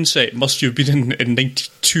of mindset must you have been in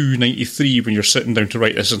 92, 93 when you're sitting down to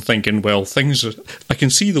write this and thinking, well, I can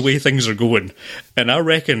see the way things are going, and I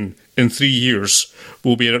reckon in 3 years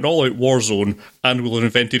we'll be in an all-out war zone and we'll have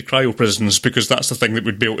invented cryo-prisons because that's the thing that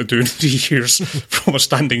we'd be able to do in 3 years from a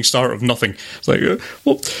standing start of nothing. It's like,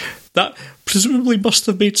 well, that presumably must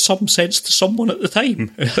have made some sense to someone at the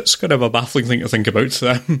time. It's kind of a baffling thing to think about.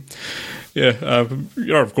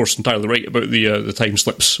 You're of course entirely right about the time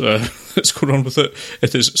slips that's going on with it.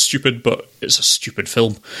 It is stupid, but it's a stupid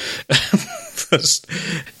film.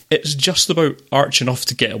 It's just about arch enough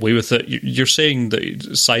to get away with it. You're saying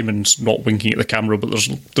that Simon's not winking at the camera, but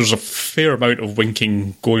there's a fair amount of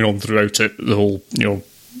winking going on throughout it. The whole,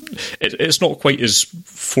 it's not quite as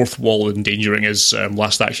fourth wall endangering as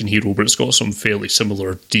Last Action Hero, but it's got some fairly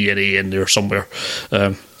similar DNA in there somewhere.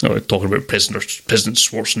 Talking about President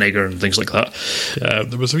Schwarzenegger and things like that.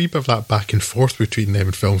 There was a wee bit of that back and forth between them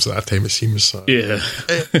and films at that time, it seems. Yeah.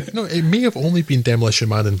 It may have only been Demolition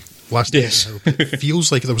Man and last Yes. time. It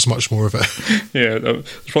feels like there was much more of it. Yeah, there's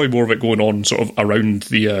probably more of it going on sort of around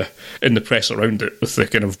the in the press around it, with the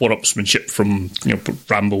kind of one-upsmanship from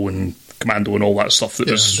Rambo and Commando and all that stuff that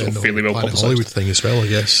was sort of fairly well Planet publicised. Hollywood thing as well, I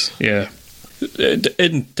guess. Yeah.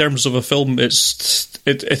 In terms of a film, it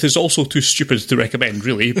is also too stupid to recommend,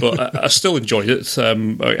 really, but I still enjoyed it.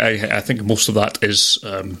 I think most of that is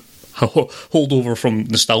holdover from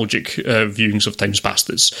nostalgic viewings of times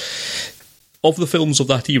past. It's of the films of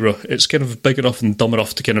that era, it's kind of big enough and dumb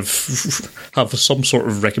enough to kind of have some sort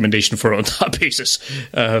of recommendation for it on that basis.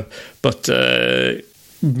 But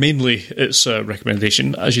mainly, its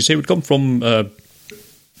recommendation, as you say, would come from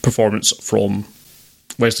performance from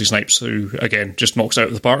Wesley Snipes, who again just knocks it out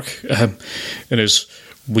of the park in his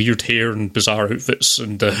weird hair and bizarre outfits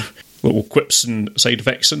and little quips and side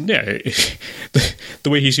effects, and yeah, the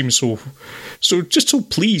way he seems so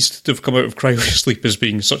pleased to have come out of Cryosleep as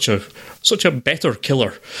being such a better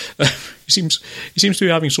killer. He seems to be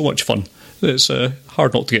having so much fun. It's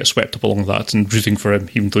hard not to get swept up along that and rooting for him,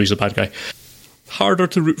 even though he's a bad guy. Harder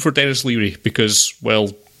to root for Dennis Leary because, well,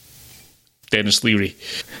 Dennis Leary.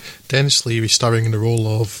 Dennis Leary starring in the role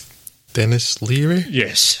of Dennis Leary?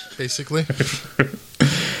 Yes. Basically.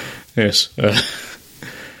 Yes.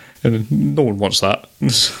 And no one wants that.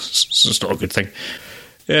 It's not a good thing.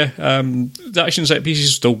 Yeah, the action set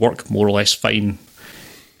pieces still work more or less fine.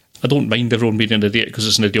 I don't mind everyone being an idiot because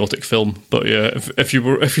it's an idiotic film, but yeah, if you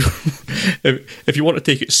want to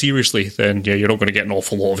take it seriously, then yeah, you're not going to get an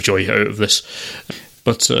awful lot of joy out of this.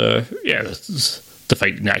 But yeah, the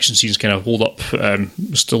fight and the action scenes kind of hold up.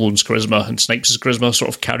 Stallone's charisma and Snipes' charisma sort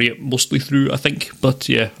of carry it mostly through, I think. But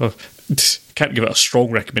yeah, I can't give it a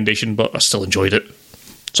strong recommendation, but I still enjoyed it.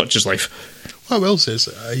 Such is life. What I will say is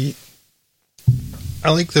I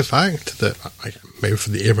like the fact that, maybe for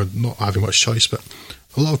the era not having much choice, but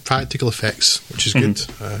a lot of practical effects, which is good.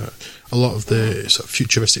 A lot of the sort of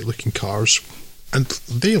futuristic looking cars, and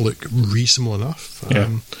they look reasonable enough.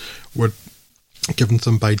 Were given to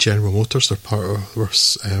them by General Motors. They're part of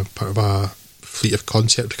a fleet of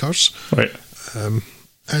concept cars, right? And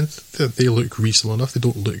they look reasonable enough. They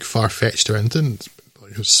don't look far fetched or anything.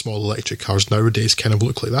 Small electric cars nowadays kind of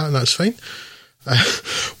look like that, and that's fine.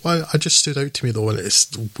 What just stood out to me though, and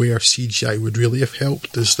it's where CGI would really have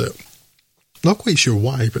helped, is that, not quite sure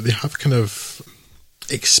why, but they have kind of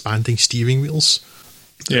expanding steering wheels.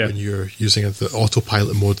 Yeah. When you're using the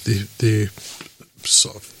autopilot mode, they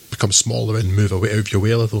sort of become smaller and move away out of your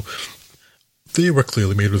way a little. They were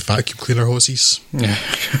clearly made with vacuum cleaner hoses. Yeah.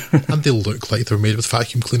 And they look like they're made with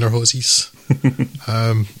vacuum cleaner hoses.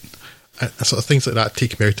 And sort of things like that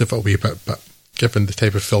take me out of it a wee bit, but given the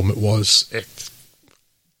type of film it was,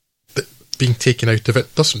 being taken out of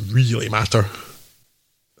it doesn't really matter.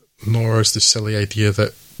 Nor is the silly idea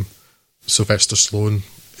that Sylvester Stallone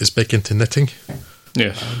is big into knitting.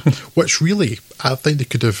 Yeah. Which really, I think they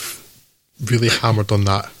could have really hammered on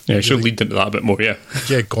that. Yeah, really, should have leaned into that a bit more, yeah.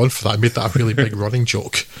 Yeah, gone for that. Made that a really big running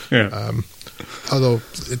joke. Yeah. Although,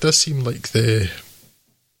 it does seem like the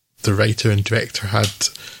writer and director had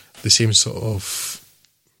the same sort of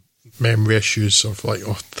memory issues or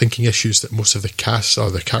thinking issues that most of the cast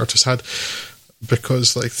or the characters had,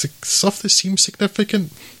 because like the stuff that seems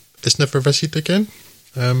significant is never visited again.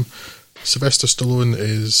 Sylvester Stallone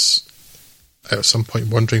is at some point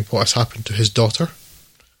wondering what has happened to his daughter.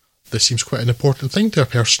 This seems quite an important thing to a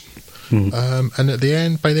person. And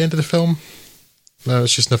by the end of the film,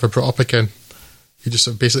 it's just never brought up again. He just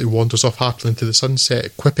sort of basically wanders off happily into the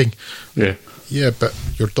sunset, quipping, "Yeah, but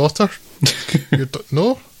your daughter?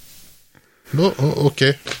 No? Oh,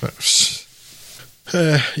 okay."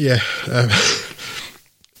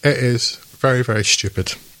 It is very, very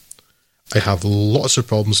stupid. I have lots of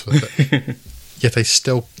problems with it, yet I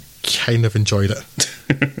still kind of enjoyed it.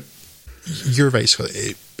 You're right, Scott.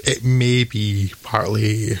 It may be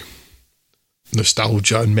partly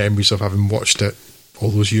nostalgia and memories of having watched it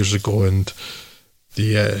all those years ago, and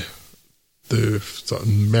the sort of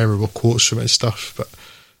memorable quotes from it and stuff, but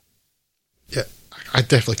yeah, I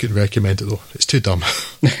definitely couldn't recommend it though. It's too dumb.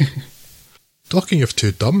 Talking of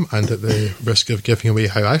too dumb, and at the risk of giving away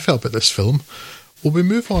how I felt about this film, will we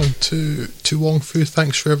move on to Wong Fu,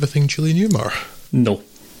 Thanks for Everything, Julie Newmar? No.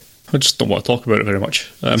 I just don't want to talk about it very much.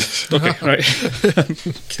 Okay, right.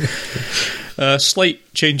 Slight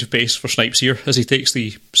change of pace for Snipes here, as he takes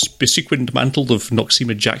the besequined mantle of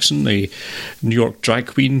Noxeema Jackson, a New York drag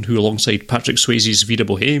queen who, alongside Patrick Swayze's Vida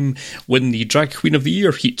Boheme, win the Drag Queen of the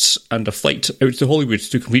Year heats and a flight out to Hollywood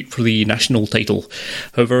to compete for the national title.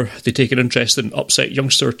 However, they take an interest in upset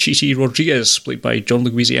youngster Chichi Rodriguez, played by John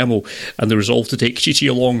Leguizamo, and they resolve to take Chichi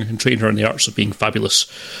along and train her in the arts of being fabulous.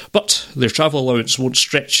 But their travel allowance won't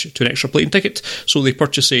stretch to an extra plane ticket, so they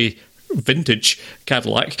purchase a vintage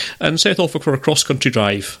Cadillac and set off for a cross-country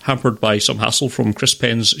drive, hampered by some hassle from Chris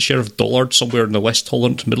Penn's Sheriff Dollard somewhere in the West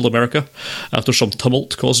Holland, Middle America. After some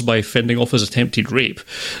tumult caused by fending off his attempted rape,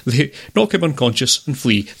 they knock him unconscious and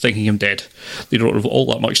flee, thinking him dead. They don't have all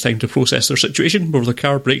that much time to process their situation, where the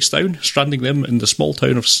car breaks down, stranding them in the small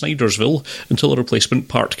town of Snydersville until a replacement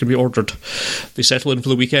part can be ordered. They settle in for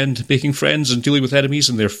the weekend, making friends and dealing with enemies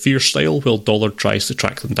in their fierce style, while Dollard tries to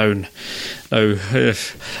track them down. Now,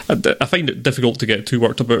 I find it difficult to get too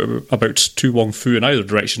worked about Tu Wong Fu in either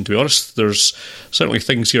direction, to be honest. There's certainly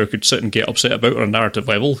things here I could sit and get upset about on a narrative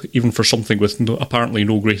level, even for something with apparently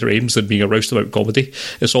no greater aims than being a roustabout comedy.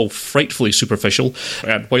 It's all frightfully superficial,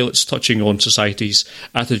 and while it's touching on society's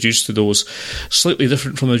attitudes to those slightly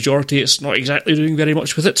different from the majority, it's not exactly doing very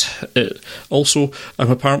much with it. Also,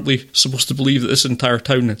 I'm apparently supposed to believe that this entire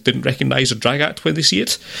town didn't recognise a drag act when they see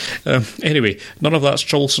it. Anyway, none of that's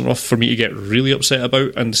troublesome enough for me to get really upset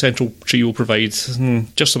about, and the central trio provides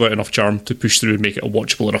just about enough charm to push through and make it a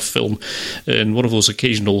watchable enough film. In one of those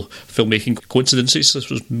occasional filmmaking coincidences, this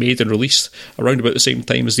was made and released around about the same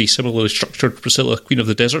time as the similarly structured Priscilla, Queen of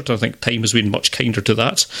the Desert. I think time has been much kinder to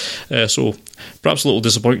that. So perhaps a little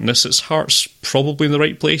disappointing this. Its heart's probably in the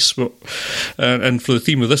right place, but and for the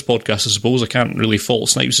theme of this podcast, I suppose I can't really fault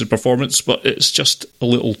Snipes' performance, but it's just a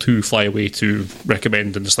little too fly away to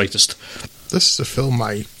recommend in the slightest. This is a film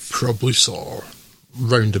I probably saw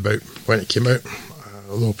round about when it came out,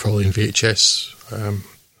 although probably in VHS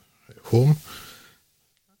at home.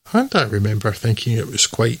 And I remember thinking it was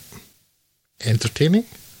quite entertaining.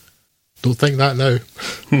 Don't think that now.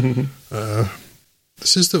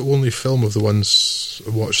 This is the only film of the ones I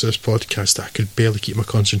watched this podcast that I could barely keep my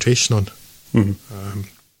concentration on. Mm-hmm.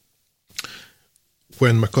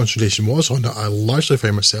 When my concentration was on it, I largely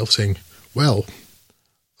found myself saying, well,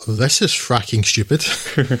 this is fracking stupid.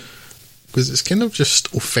 Because it's kind of just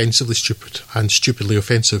offensively stupid and stupidly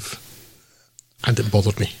offensive, and it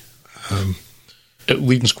bothered me. It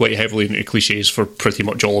leans quite heavily into cliches for pretty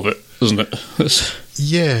much all of it, doesn't it?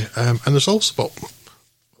 Yeah, and there's also,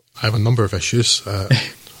 I have a number of issues.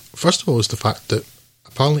 First of all is the fact that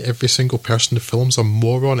apparently every single person in the film's a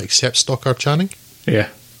moron except Stockard Channing. Yeah.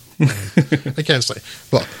 Again, it's like,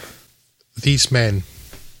 well, these men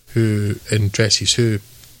who in dresses who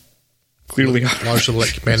clearly largely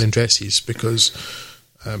like men in dresses, because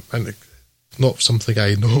and not something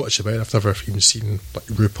I know much about. I've never even seen like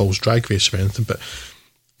RuPaul's Drag Race or anything, but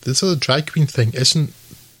this other drag queen thing isn't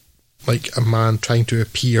like a man trying to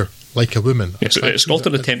appear like a woman. Yes, it's not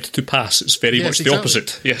an attempt to pass. It's very much the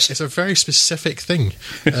opposite. Yes, it's a very specific thing,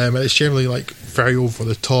 and it's generally like very over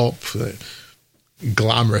the top,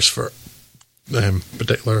 glamorous for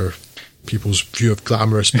particular people's view of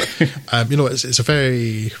glamorous, but it's a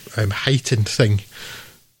very heightened thing.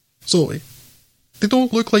 So they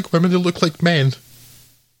don't look like women; they look like men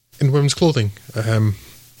in women's clothing, and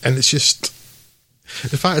it's just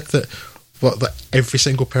the fact that that every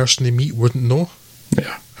single person they meet wouldn't know.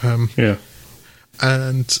 Yeah.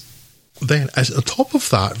 And then, as on top of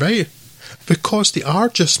that, right, because they are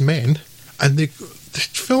just men, and the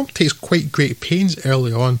film takes quite great pains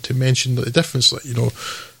early on to mention the difference. Like,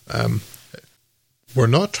 we're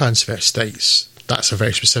not transvestites. That's a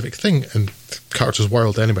very specific thing in Carter's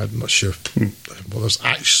world. Anyway, I'm not sure. Well, there's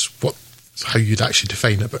how you'd actually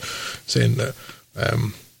define it, but saying that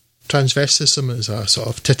transvestism is a sort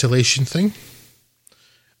of titillation thing.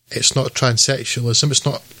 It's not transsexualism. It's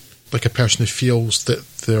not like a person who feels that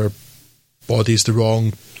their body is the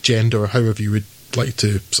wrong gender, or however you would like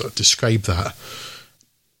to sort of describe that.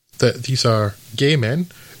 That these are gay men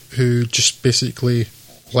who just basically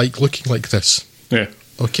like looking like this. Yeah.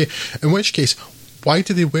 Okay. In which case, why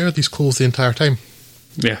do they wear these clothes the entire time?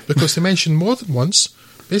 Yeah. Because they mention more than once,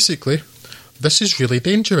 basically, this is really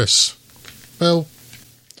dangerous. Well,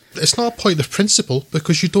 it's not a point of principle,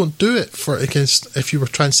 because you don't do it against if you were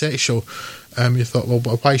transsexual. You thought, well,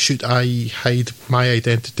 why should I hide my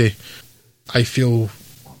identity? I feel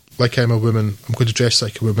like I'm a woman. I'm going to dress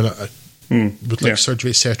like a woman. With like surgery,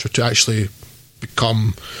 etc., to actually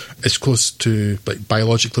become as close to like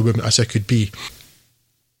biologically women as I could be.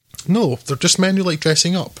 No, they're just men who like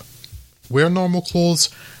dressing up. Wear normal clothes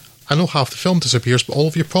I know half the film disappears, but all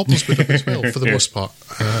of your problems would have as well, for the most part.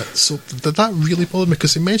 So that really bothered me,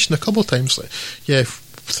 because they mentioned a couple of times, like, if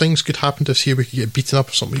things could happen to us here, we could get beaten up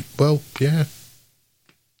or something. Well, yeah.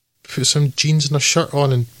 Put some jeans and a shirt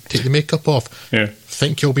on and take the makeup off. Yeah.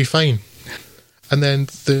 Think you'll be fine. And then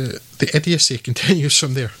the idiocy continues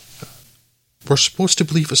from there. We're supposed to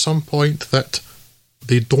believe at some point that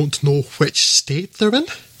they don't know which state they're in?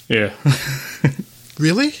 Yeah.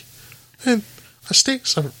 Really? And a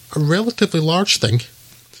state's a relatively large thing.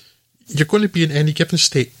 You're going to be in any given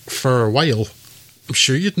state for a while. I'm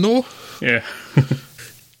sure you'd know. Yeah.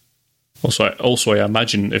 Also, I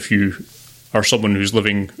imagine if you are someone who's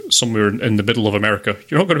living somewhere in the middle of America,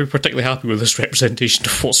 you're not going to be particularly happy with this representation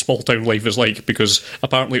of what small town life is like, because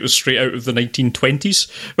apparently it was straight out of the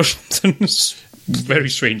 1920s or something. It's very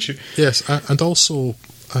strange. Yes, and also,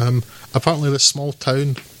 apparently this small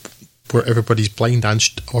town where everybody's blind and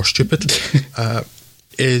or stupid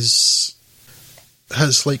has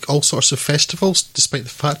like all sorts of festivals, despite the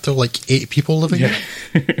fact there are like 8 people living there.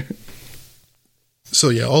 So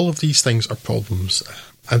yeah, all of these things are problems.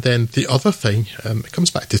 And then the other thing, it comes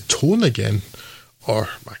back to tone again, or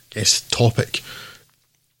I guess topic,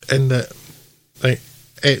 in that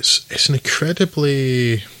it's an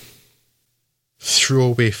incredibly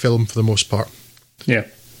throwaway film for the most part. Yeah.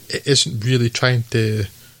 It isn't really trying to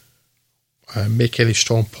make any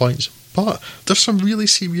strong points, but there's some really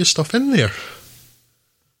serious stuff in there.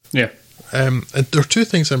 Yeah. And there are 2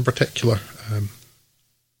 things in particular.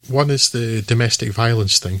 One is the domestic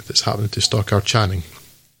violence thing that's happening to Stockard Channing.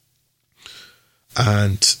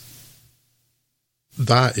 And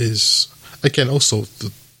that is, again, also,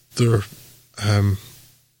 there's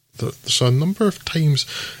a number of times.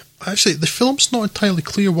 Actually, the film's not entirely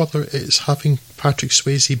clear whether it's having Patrick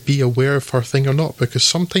Swayze be aware of her thing or not, because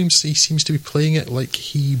sometimes he seems to be playing it like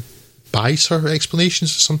he buys her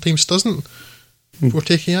explanations, sometimes doesn't, before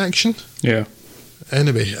taking action. Yeah.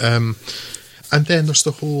 Anyway, and then there's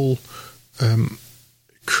the whole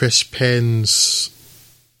Chris Penn's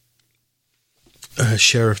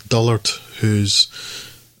Sheriff Dullard, whose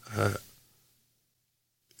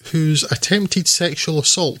attempted sexual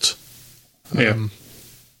assault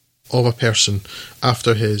of a person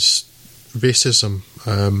after his racism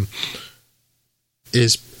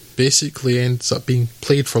is basically ends up being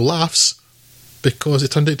played for laughs, because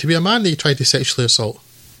it turned out to be a man that he tried to sexually assault.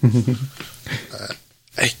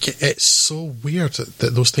 It's so weird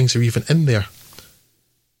that those things are even in there.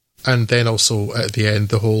 And then also at the end,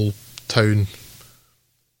 the whole town,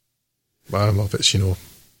 of it's, a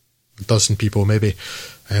dozen people maybe,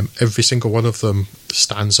 every single one of them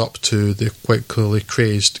stands up to the quite clearly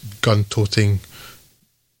crazed, gun-toting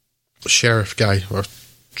sheriff guy, or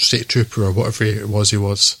state trooper, or whatever it was he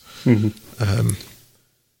was. Mm-hmm.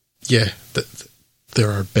 There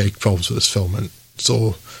are big problems with this film, and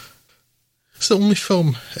so it's the only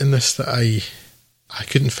film in this that I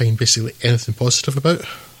couldn't find basically anything positive about,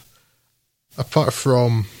 apart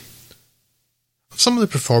from some of the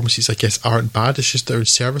performances. I guess aren't bad, it's just they're in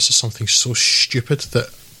service of something so stupid that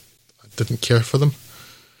I didn't care for them.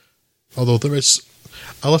 Although there is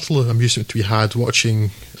a little amusement to be had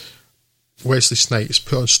watching Wesley Snipes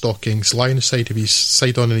put on stockings, lie on the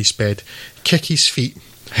side on in his bed, kick his feet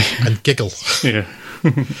and giggle. Yeah.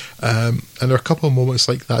 And there are a couple of moments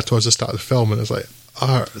like that towards the start of the film, and it's like,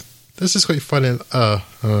 this is quite funny, and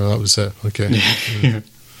that was it. Okay. Yeah.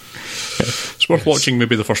 It's worth watching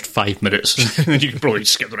maybe the first 5 minutes, and then you can probably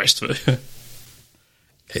skip the rest of it.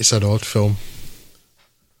 It's an odd film.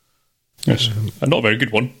 Yes. And not a very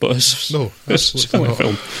good one, but it's a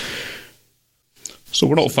film. So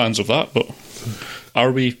we're not fans of that, but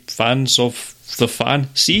are we fans of The Fan?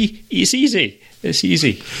 See? It's easy. It's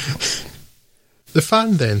easy. The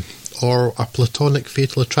Fan, then, or a platonic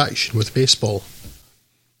fatal attraction with baseball.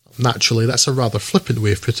 Naturally, that's a rather flippant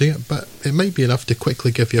way of putting it, but it might be enough to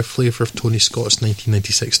quickly give you a flavour of Tony Scott's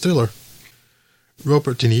 1996 thriller.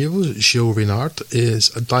 Robert De Niro's Gilles Renard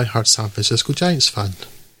is a die-hard San Francisco Giants fan,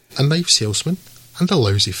 a knife salesman, and a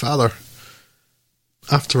lousy father.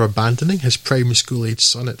 After abandoning his primary school-age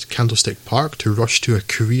son at Candlestick Park to rush to a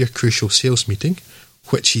career-crucial sales meeting,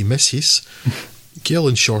 which he misses, Gil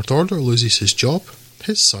in short order loses his job,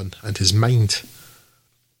 his son, and his mind.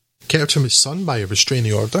 Kept from his son by a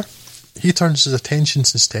restraining order, he turns his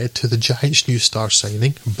attentions instead to the Giants' new star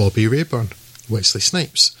signing, Bobby Rayburn, Wesley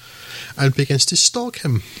Snipes, and begins to stalk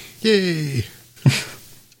him. Yay!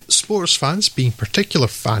 Sports fans being particular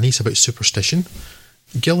fannies about superstition,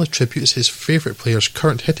 Gil attributes his favourite player's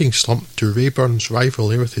current hitting slump to Rayburn's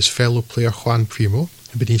rivalry with his fellow player Juan Primo,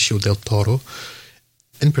 Benicio del Toro,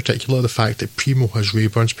 in particular the fact that Primo has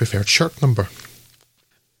Rayburn's preferred shirt number.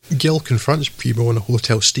 Gil confronts Primo in a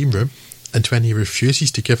hotel steam room, and when he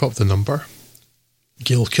refuses to give up the number,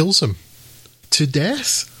 Gil kills him. To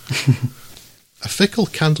death? A fickle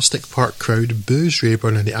Candlestick Park crowd boos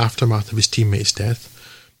Rayburn in the aftermath of his teammate's death,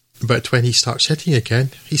 but when he starts hitting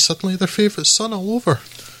again, he's suddenly their favourite son all over.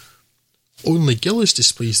 Only Gil is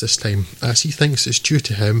displeased this time, as he thinks it's due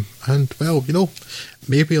to him, and, well,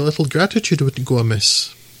 maybe a little gratitude wouldn't go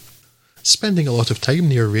amiss. Spending a lot of time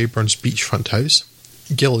near Rayburn's beachfront house,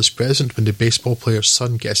 Gil is present when the baseball player's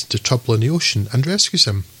son gets into trouble in the ocean and rescues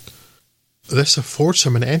him. This affords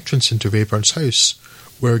him an entrance into Rayburn's house,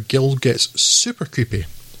 where Gil gets super creepy,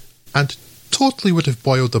 and totally would have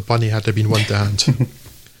boiled the bunny had there been one to hand.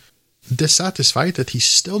 Dissatisfied that he's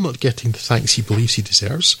still not getting the thanks he believes he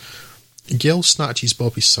deserves, Gil snatches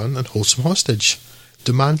Bobby's son and holds him hostage,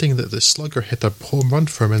 demanding that the slugger hit a home run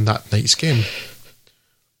for him in that night's game.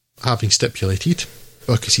 Having stipulated,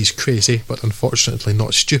 because he's crazy but unfortunately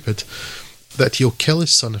not stupid, that he'll kill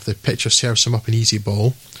his son if the pitcher serves him up an easy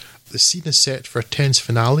ball, the scene is set for a tense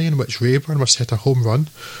finale in which Rayburn must hit a home run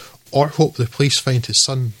or hope the police find his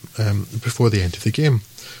son before the end of the game,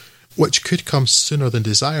 which could come sooner than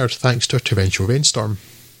desired thanks to a torrential rainstorm.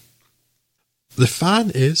 The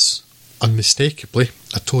Fan is, unmistakably,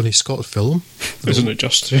 a Tony Scott film. Isn't it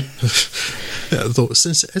just? Though,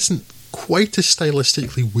 since it isn't quite as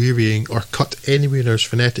stylistically wearying or cut anywhere near as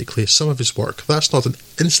phonetically as some of his work, that's not an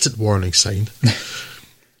instant warning sign.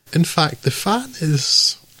 In fact, The Fan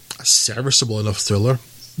is a serviceable enough thriller,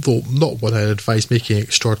 though not one I'd advise making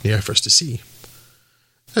extraordinary efforts to see.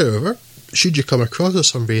 However, should you come across it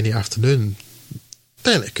some rainy afternoon,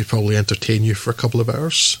 then it could probably entertain you for a couple of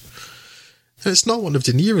hours. It's not one of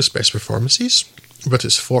De Niro's best performances, but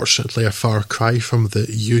it's fortunately a far cry from the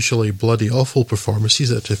usually bloody awful performances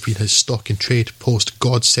that have been his stock in trade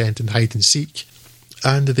post-Godsend and Hide and Seek,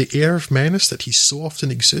 and the air of menace that he so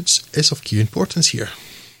often exudes is of key importance here.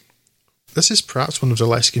 This is perhaps one of the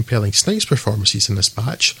less compelling Snipes performances in this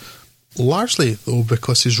batch, largely though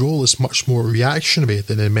because his role is much more reactionary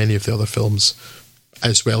than in many of the other films,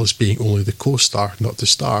 as well as being only the co-star, not the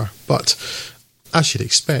star, but as you'd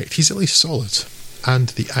expect, he's at least solid, and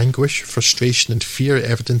the anguish, frustration and fear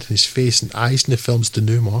evident in his face and eyes in the film's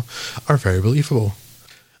denouement are very believable.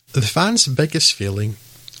 The Fan's biggest failing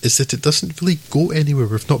is that it doesn't really go anywhere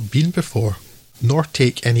we've not been before, nor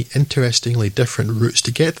take any interestingly different routes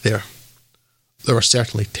to get there. There are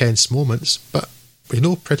certainly tense moments, but we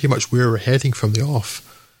know pretty much where we're heading from the off.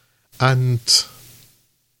 And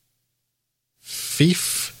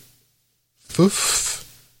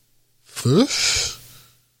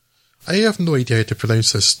I have no idea how to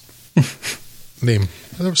pronounce this name.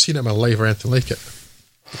 I've never seen it in my life or anything like it.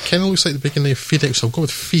 It kind of looks like the beginning of Phoenix, so I'll go with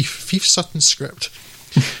Fief Sutton's script,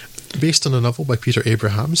 based on a novel by Peter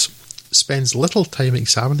Abrahams, spends little time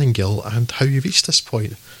examining Gil and how he reached this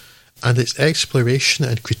point, and its exploration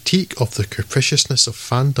and critique of the capriciousness of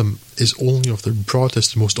fandom is only of the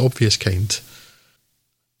broadest, most obvious kind.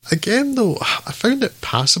 Again, though, I found it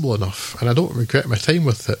passable enough, and I don't regret my time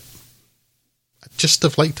with it. I just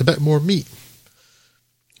have liked a bit more meat.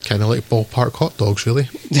 Kind of like ballpark hot dogs, really.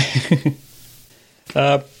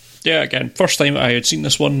 Yeah, again, first time I had seen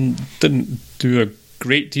this one, didn't do a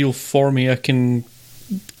great deal for me. I can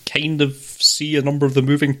kind of see a number of the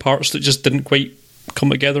moving parts that just didn't quite come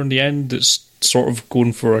together in the end. It's sort of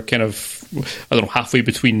going for a kind of, I don't know, halfway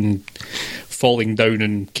between Falling Down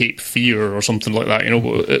and Cape Fear or something like that. You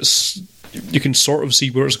know, it's, you can sort of see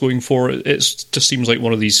where it's going for. It just seems like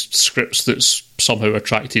one of these scripts that's somehow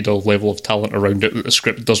attracted a level of talent around it that the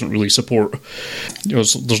script doesn't really support. You know,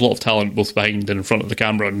 there's a lot of talent both behind and in front of the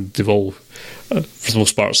camera, and they've all, for the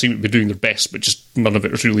most part, seem to be doing their best, but just none of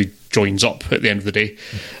it really joins up at the end of the day.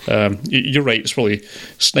 You're right, it's probably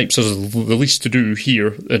Snipes has the least to do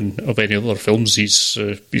here of any other films. He's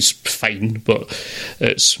fine, but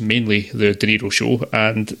it's mainly the De Niro show,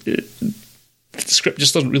 and the script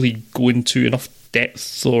just doesn't really go into enough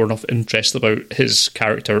depth or enough interest about his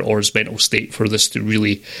character or his mental state for this to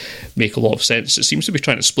really make a lot of sense. It seems to be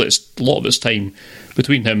trying to split a lot of its time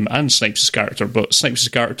between him and Snipes' character, but Snipes'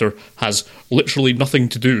 character has literally nothing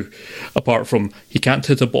to do apart from he can't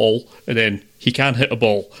hit a ball and then he can hit a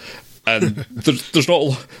ball. And there's not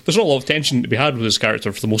a lot of tension to be had with his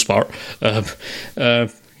character for the most part.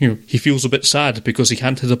 You know, he feels a bit sad because he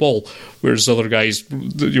can't hit a ball, whereas other guys,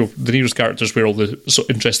 De Niro's character is where all the sort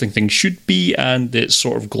of interesting things should be, and it's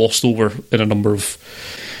sort of glossed over in a number of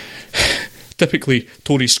typically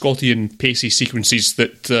Tony Scottian pacey sequences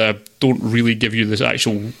that don't really give you the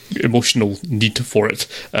actual emotional need for it.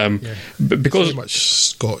 Because very much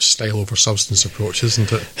Scott style over substance approach,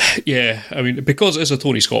 isn't it? Yeah, I mean, because it's a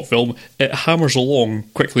Tony Scott film, it hammers along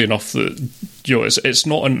quickly enough that it's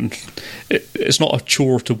not a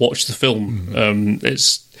chore to watch the film.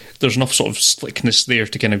 There's enough sort of slickness there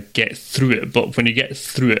to kind of get through it, but when you get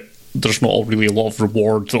through it, there's not really a lot of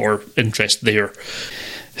reward or interest there.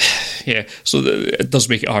 Yeah, so it does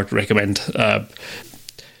make it hard to recommend. I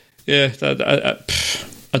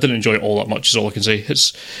didn't enjoy it all that much, is all I can say.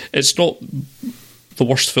 It's not the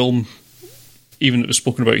worst film, even that was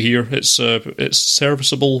spoken about here. It's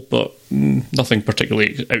serviceable, but nothing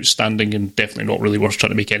particularly outstanding, and definitely not really worth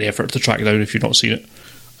trying to make any effort to track down if you've not seen it.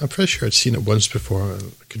 I'm pretty sure I'd seen it once before. I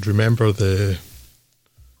could remember the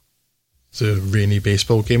rainy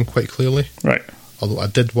baseball game quite clearly. Right. Although I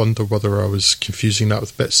did wonder whether I was confusing that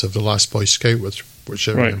with bits of The Last Boy Scout, which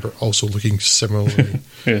I remember also looking similarly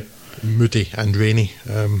moody and rainy.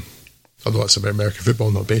 Although it's about American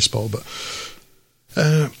football, not baseball. But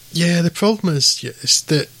the problem is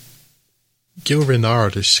that Gil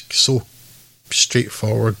Renard is so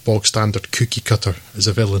straightforward, bog standard cookie cutter as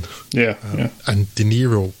a villain. And De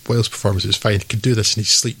Niro, while his performance is fine, he could do this in his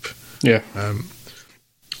sleep.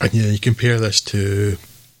 And you compare this to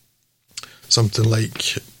something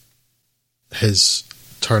like his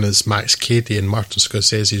turn as Max Cady in Martin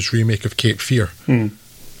Scorsese's remake of Cape Fear.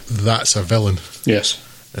 That's a villain. Yes.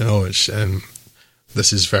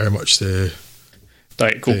 This is very much the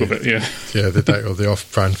Diet Coke of it, the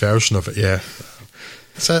off-brand version of it,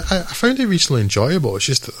 So I found it reasonably enjoyable. It's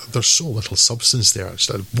just that there's so little substance there. I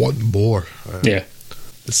want more.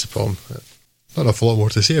 That's the problem. Not an awful lot more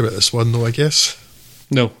to say about this one, though, I guess.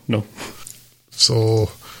 No.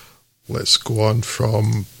 So let's go on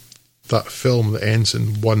from that film that ends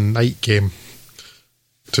in One Night Game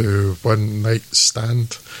to One Night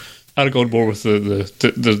Stand. I'd have gone more with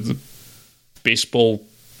the baseball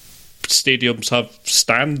stadiums have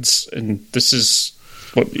stands, and this is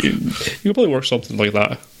what you could probably work something like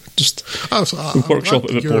that. Just workshop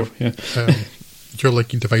it a bit more. Your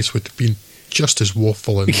linking device would have been just as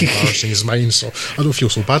woeful and embarrassing as mine, so I don't feel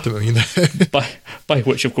so bad about it. by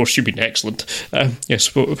which, of course, you've been excellent. Yes,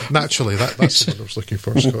 but naturally, that's what I was looking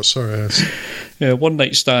for, Scott. Sorry. One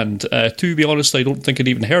Night Stand. To be honest, I don't think I'd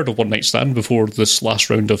even heard of One Night Stand before this last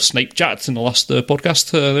round of Snipe Chat in the last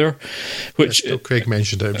podcast there. Which Craig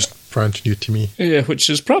mentioned it was brand new to me. Yeah, which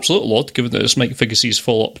is perhaps a little odd, given that it's Mike Figgesy's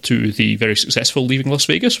follow-up to the very successful Leaving Las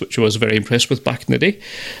Vegas, which I was very impressed with back in the day.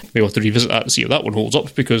 Maybe I'll have to revisit that and see if that one holds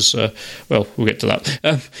up, because, we'll get to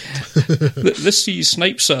that. This sees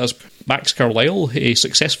Snipes as Max Carlyle, a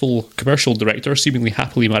successful commercial director, seemingly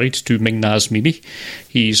happily married to Ming-Naz Mimi.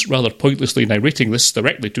 He's rather pointlessly narrating this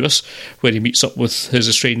directly to us when he meets up with his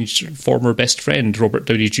estranged former best friend, Robert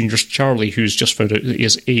Downey Jr.'s Charlie, who's just found out that he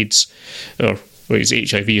has AIDS, or it's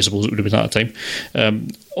HIV, I suppose it would have been at that time.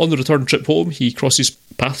 On the return trip home, he crosses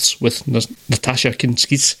paths with Natasha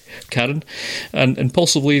Kinski's Karen, and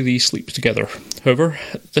impulsively they sleep together. However,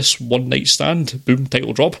 this One Night Stand, boom,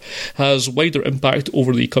 title drop, has wider impact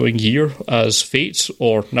over the coming year as fate,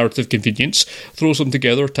 or narrative convenience, throws them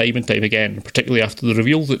together time and time again, particularly after the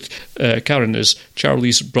reveal that Karen is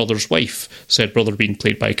Charlie's brother's wife, said brother being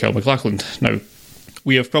played by Kyle MacLachlan. Now,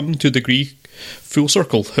 we have come to a degree full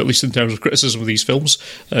circle, at least in terms of criticism of these films.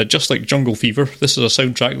 Just like Jungle Fever, this is a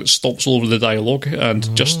soundtrack that stomps all over the dialogue,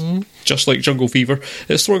 and just like Jungle Fever,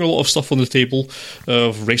 it's throwing a lot of stuff on the table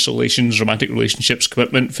of race relations, romantic relationships,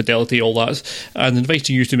 commitment, fidelity, all that, and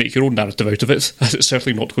inviting you to make your own narrative out of it, as it's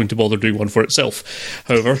certainly not going to bother doing one for itself.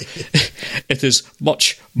 However, it is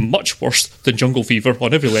much, much worse than Jungle Fever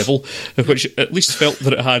on every level, which at least felt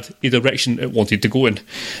that it had a direction it wanted to go in.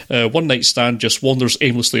 One Night Stand just wanders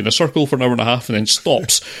aimlessly in a circle for an hour and a half and then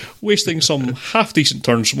stops, wasting some half-decent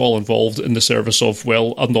turns from all involved in the service of,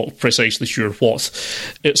 well, I'm not precisely sure what.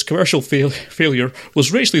 Its commercial failure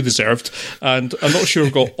was richly deserved, and I'm not sure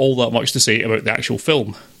I've got all that much to say about the actual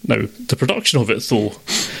film. Now, the production of it, though,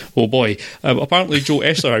 oh boy. Apparently Joe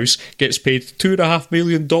Esserhouse gets paid $2.5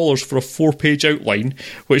 million for a 4-page outline,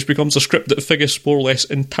 which becomes a script that Figgis more or less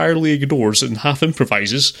entirely ignores and half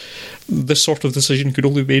improvises. This sort of decision could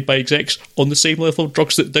only be made by execs on the same level of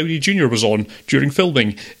drugs that Downey Jr. was on during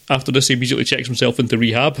filming. After this, he immediately checks himself into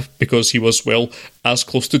rehab because he was, well, as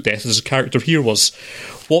close to death as his character here was.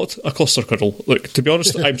 What a clustercuddle. Look, to be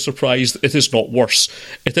honest, I'm surprised it is not worse.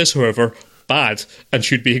 It is, however, bad and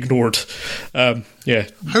should be ignored. How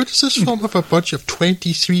does this film have a budget of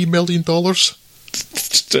 $23 million?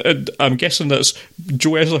 I'm guessing that's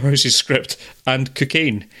Joe Esserhouse's script and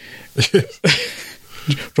cocaine.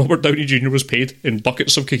 Robert Downey Jr. was paid in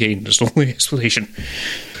buckets of cocaine. That's the only explanation.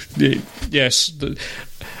 Yes,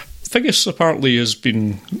 Figgis apparently has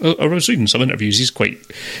been. I was reading some interviews.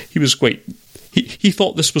 He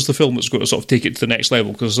thought this was the film that's going to sort of take it to the next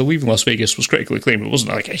level, because The Leaving Las Vegas was critically acclaimed. It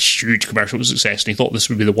wasn't like a huge commercial success, and he thought this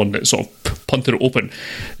would be the one that sort of punted it open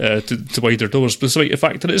to wider doors, despite the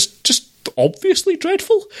fact that it's just obviously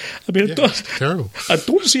dreadful. I mean, it's terrible. I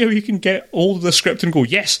don't see how you can get hold of the script and go,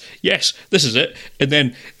 yes, this is it, and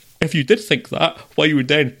then if you did think that, why you would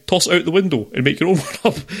then toss it out the window and make your own one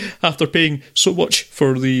up after paying so much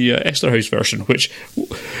for the Esterhaus version, which...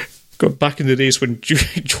 back in the days when Joe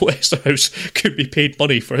Esterhaus could be paid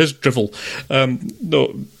money for his drivel.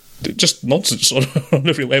 No, just nonsense on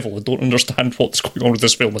every level. I don't understand what's going on with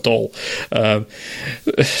this film at all.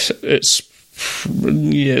 It's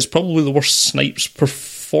probably the worst Snipes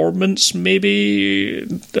performance maybe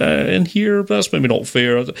in here, but that's maybe not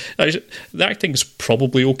fair. The acting's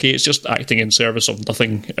probably okay. It's just acting in service of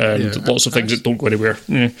nothing, and lots of things that don't go anywhere.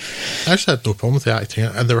 Yeah. I actually had no problem with the acting,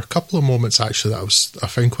 and there were a couple of moments actually that I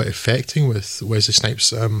found quite affecting with Wesley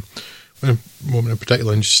Snipes. One moment in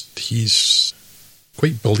particular, and just he's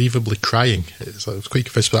quite believably crying. I was quite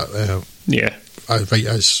convinced with that. Right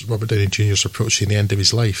as Robert Downey Jr. is approaching the end of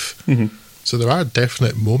his life. Mm-hmm. So there are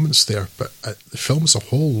definite moments there, but the film as a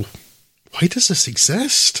whole, why does this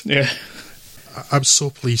exist? Yeah. I'm so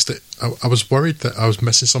pleased that I was worried that I was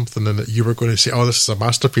missing something and that you were going to say, oh, this is a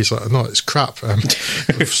masterpiece. No, it's crap. I'm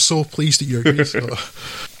so pleased that you agree. So,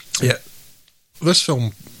 yeah, this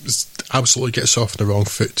film absolutely gets off on the wrong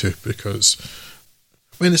foot too, because,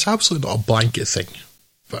 I mean, it's absolutely not a blanket thing,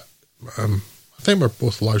 but I think we're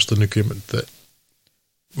both largely in agreement that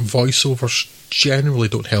voiceovers generally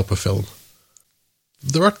don't help a film.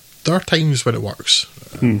 There are times when it works,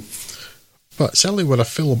 but certainly when a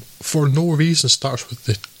film, for no reason, starts with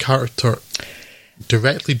the character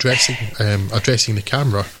directly addressing the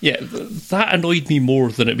camera. Yeah, that annoyed me more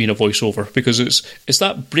than it being a voiceover, because it's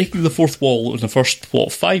that breaking the fourth wall in the first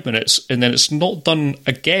 5 minutes, and then it's not done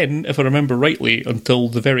again, if I remember rightly, until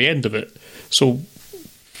the very end of it. So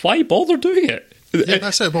why bother doing it? Yeah,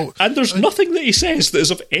 that's it. Well, and there's nothing that he says that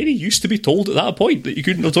is of any use to be told at that point that you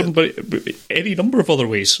couldn't have done by any number of other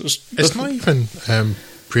ways. It's not even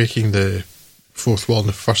breaking the fourth wall in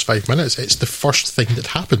the first 5 minutes. It's the first thing that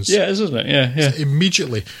happens. Yeah, isn't it? Yeah. So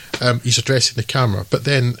immediately, he's addressing the camera, but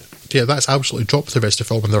then, that's absolutely dropped the rest of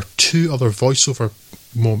the film, and there are two other voiceover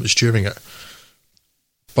moments during it.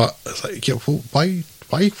 But it's like, why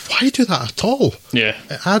do that at all? Yeah,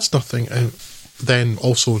 it adds nothing. And then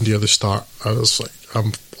also near the start, I was like,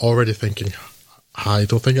 I'm already thinking, I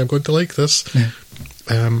don't think I'm going to like this. Yeah.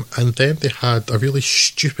 And then they had a really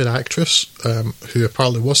stupid actress who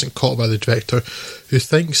apparently wasn't caught by the director, who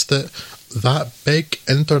thinks that big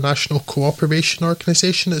international cooperation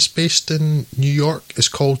organisation that's based in New York is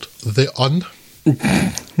called The Un.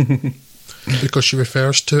 Because she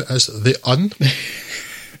refers to it as The Un.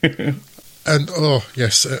 And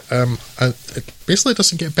yes, and it basically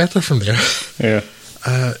doesn't get better from there. Yeah,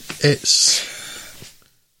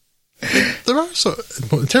 there are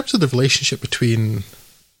in terms of the relationship between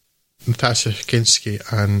Natasha Kinski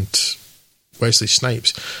and Wesley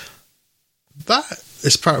Snipes, that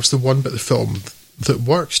is perhaps the one bit of the film that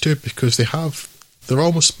works too, because they're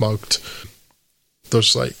almost mugged.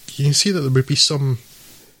 There's you can see that there would be some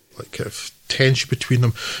kind of tension between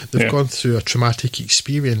them. They've gone through a traumatic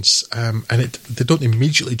experience, and they don't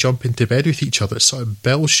immediately jump into bed with each other. It sort of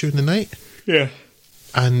builds during the night. Yeah.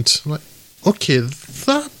 And I'm like, okay,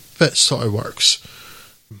 that bit sort of works.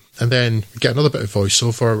 And then we get another bit of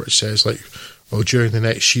voiceover which says, well, during the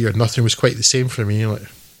next year, nothing was quite the same for me. Like,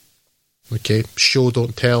 okay, show,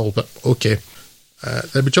 don't tell, but okay.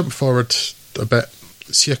 Then we jump forward a bit,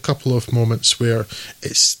 see a couple of moments where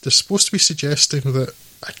they're supposed to be suggesting that,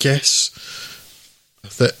 I guess,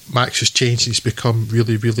 that Max has changed and he's become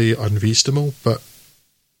really, really unreasonable, but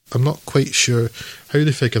I'm not quite sure how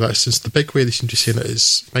they figure that, since the big way they seem to be saying it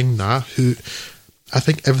is Ming Na, who I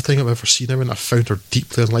think everything I've ever seen her in, I've found her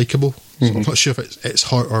deeply unlikable. So I'm not sure if it's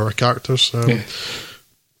her or her characters.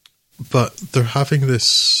 But they're having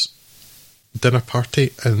this dinner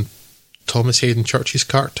party, and Thomas Hayden Church's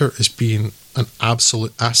character is being an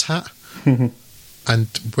absolute asshat. And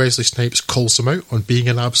Wesley Snipes calls him out on being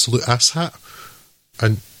an absolute asshat,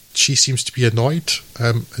 and she seems to be annoyed.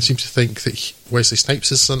 And seems to think that Wesley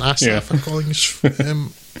Snipes is an asshat for calling his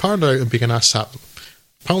partner out and being an asshat.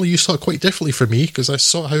 Apparently you saw it quite differently from me, because I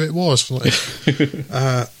saw how it was.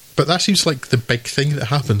 But that seems like the big thing that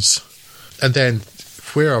happens. And then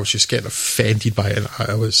where I was just getting offended by it,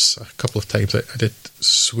 I was a couple of times I did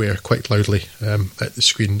swear quite loudly at the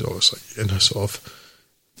screen. I was in a sort of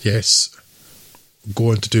yes,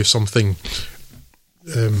 going to do something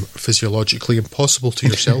physiologically impossible to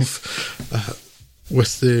yourself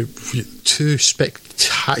with the two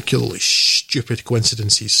spectacularly stupid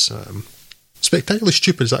coincidences. Spectacularly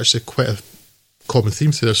stupid is actually quite a common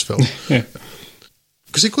theme to this film.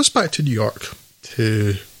 Because he goes back to New York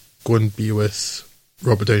to go and be with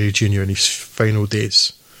Robert Downey Jr. in his final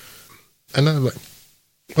days. And I'm like,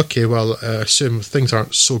 okay, well, I assume things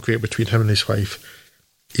aren't so great between him and his wife.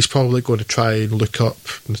 He's probably going to try and look up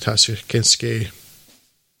Natasha Kinski.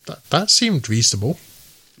 That seemed reasonable.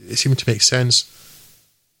 It seemed to make sense.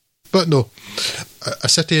 But no, a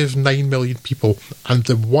city of 9 million people, and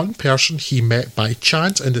the one person he met by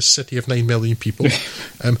chance in the city of 9 million people,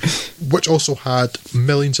 which also had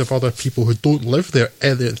millions of other people who don't live there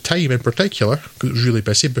at the time in particular, because it was really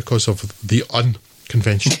busy because of the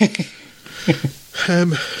unconvention,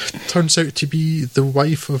 turns out to be the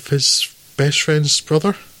wife of his best friend's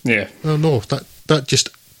brother. Yeah. Oh no, that just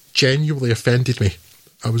genuinely offended me.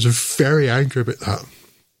 I was very angry about that.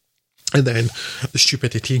 And then the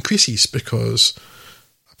stupidity increases because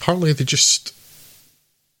apparently they just,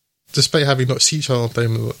 despite having not seen each other all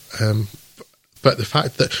the time, but the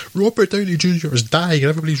fact that Robert Downey Jr. is dying and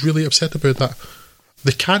everybody's really upset about that,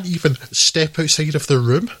 they can't even step outside of the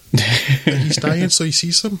room and he's dying, so he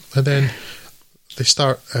sees them, and then they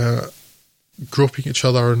start groping each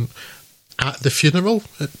other at the funeral.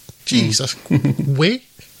 Jesus, wait,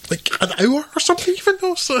 like an hour or something even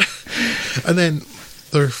though. So, and then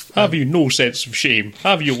have you no sense of shame?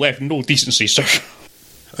 Have you left no decency, sir?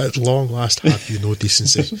 At long last, have you no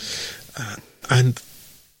decency? And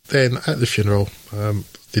then at the funeral,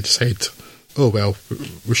 they decide, oh well,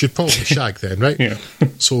 we should probably shag then, right? Yeah.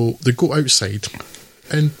 So they go outside,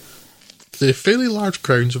 and the fairly large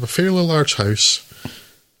grounds of a fairly large house,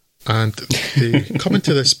 and they come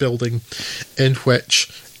into this building in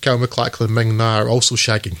which Cal MacLachlan and Ming Na are also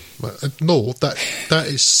shagging. No, that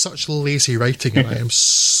is such lazy writing, and I am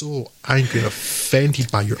so angry and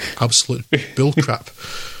offended by your absolute bullcrap.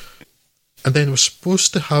 And then we're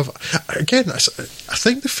supposed to have, again, I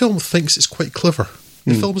think the film thinks it's quite clever.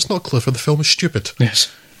 The film is not clever, the film is stupid.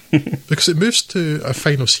 Yes. Because it moves to a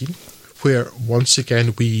final scene where once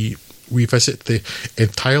again we visit the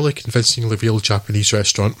entirely convincingly real Japanese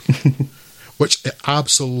restaurant, which it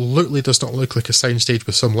absolutely does not look like a soundstage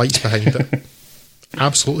with some lights behind it.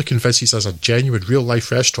 Absolutely convinces as a genuine real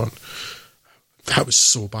life restaurant. That was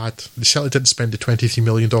so bad. They certainly didn't spend the $23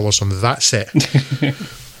 million on that set.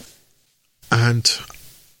 And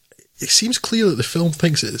it seems clear that the film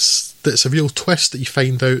thinks that it's a real twist that you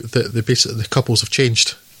find out that the couples have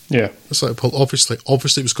changed. Yeah. It's like, well, obviously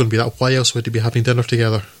it was going to be that. Why else would they be having dinner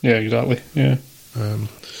together? Yeah, exactly. Yeah. I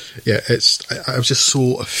was just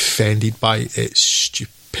so offended by its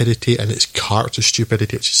stupidity and its character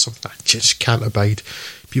stupidity. It's just something I just can't abide.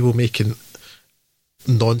 People making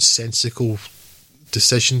nonsensical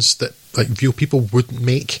decisions that like real people wouldn't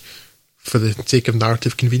make for the sake of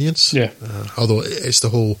narrative convenience. Yeah. Although it's the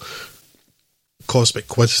whole cosmic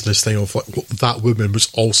coincidence thing of like, well, that woman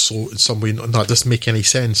was also in some way that doesn't make any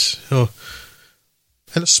sense. You know,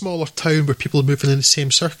 in a smaller town where people are moving in the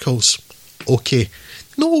same circles. Okay.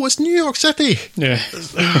 No, it's New York City. Yeah.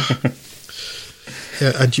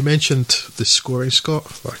 Yeah, and you mentioned the scoring,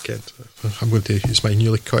 Scott. Well, again, I'm going to use my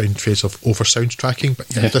newly coined phrase of over soundtracking,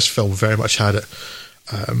 but yeah, this film very much had it.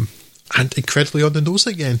 And incredibly on the nose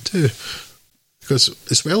again, too. Because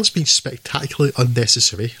as well as being spectacularly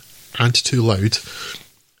unnecessary and too loud,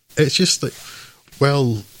 it's just like,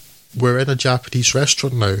 well, we're in a Japanese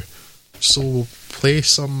restaurant now, so we'll play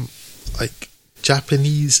some, like,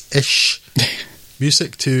 Japanese-ish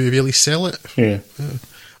music to really sell it. Yeah.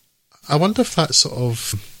 I wonder if that's sort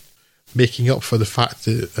of making up for the fact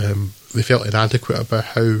that they felt inadequate about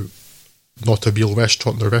how not a real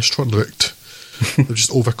restaurant the restaurant looked. They're just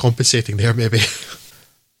overcompensating there, maybe.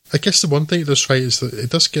 I guess the one thing it does right is that it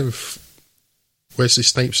does give Wesley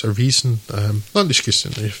Snipes a reason, not an excuse,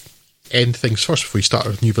 end things first before you start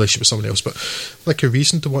a new relationship with someone else, but like a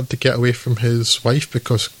reason to want to get away from his wife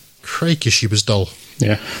because crikey, she was dull.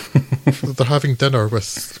 Yeah. They're having dinner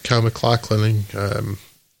with Cal MacLachlan and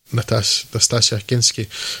Nastasia Kinski,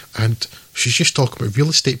 and she's just talking about real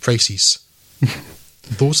estate prices.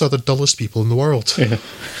 Those are the dullest people in the world. Yeah.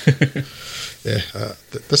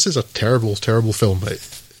 This is a terrible, terrible film.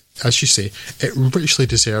 As you say, it richly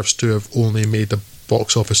deserves to have only made a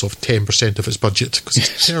box office of 10% of its budget because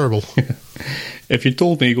it's terrible. If you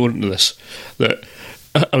told me going into this that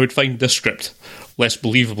I would find this script less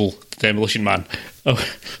believable than Demolition Man. I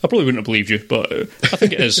probably wouldn't have believed you, but I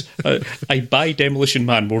think it is. I buy Demolition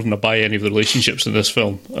Man more than I buy any of the relationships in this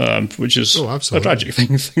film, which is a tragic thing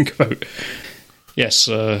to think about. Yes,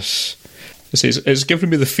 it's given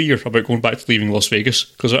me the fear about going back to Leaving Las Vegas,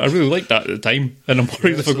 because I really liked that at the time, and I'm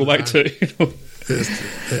worried if I go back to it.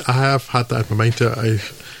 I have had that in my mind.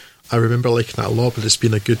 I remember liking that a lot, but it's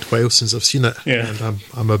been a good while since I've seen it, and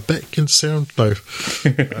I'm a bit concerned now.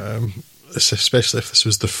 Especially if this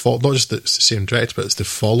was the not just that it's the same direct, but it's the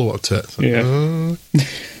follow-up to it.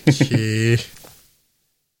 Okay.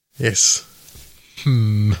 Yes.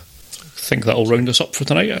 I think that'll round us up for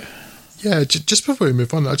tonight. Yeah, just before we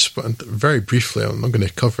move on, I just want very briefly, I'm not going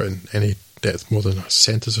to cover it in any depth more than a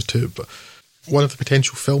sentence or two, but one of the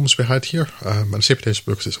potential films we had here, and I say potential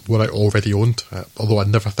because it's one I already owned, although I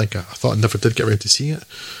thought I never did get around to seeing it,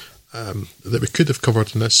 that we could have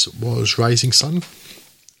covered in this was Rising Sun.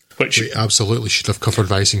 Which we absolutely should have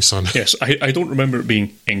covered Rising Sun. Yes, I don't remember it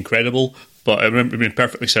being incredible, but I remember it being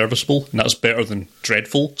perfectly serviceable, and that's better than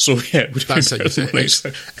dreadful. So yeah, it would have been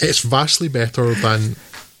better. It's vastly better than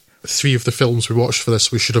 3 of the films we watched for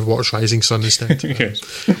this. We should have watched Rising Sun instead. Yes.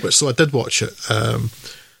 So I did watch it,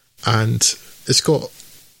 and it's got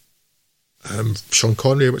Sean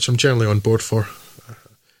Connery, which I'm generally on board for.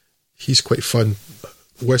 He's quite fun.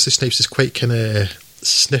 Wesley Snipes is quite kind of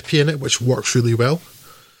snippy in it, which works really well.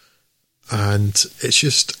 And it's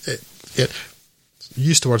just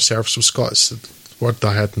used the word serviceable. Scott's the word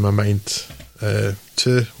I had in my mind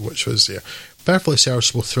too, which was perfectly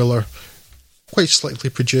serviceable thriller, quite slightly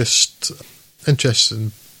produced,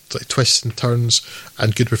 interesting like twists and turns,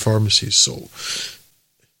 and good performances. So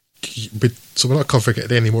we're not covering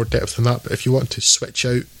it in any more depth than that. But if you want to switch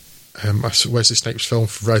out a Wesley Snipes film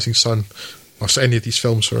for Rising Sun, or any of these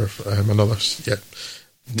films for another,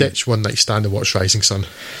 ditch One Night Stand and watch Rising Sun,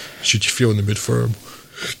 should you feel in the mood for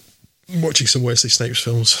watching some Wesley Snipes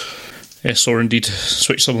films. Yes, or indeed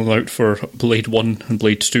switch some of them out for Blade 1 and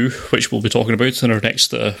Blade 2, which we'll be talking about in our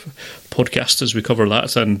next podcast as we cover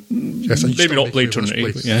that, and maybe not Blade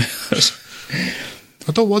Trinity. Yeah.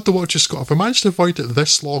 I don't want to watch it, Scott. If I managed to avoid it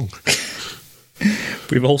this long.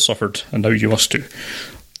 We've all suffered, and now you must too.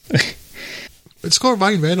 It's got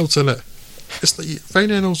Ryan Reynolds in it. It's like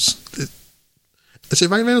Ryan Reynolds... Is it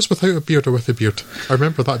Ryan Reynolds without a beard or with a beard? I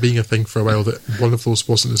remember that being a thing for a while, that one of those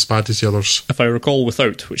wasn't as bad as the others. If I recall,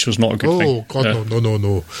 without, which was not a good thing. Oh, God,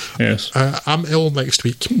 no. Yes. I'm ill next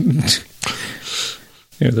week.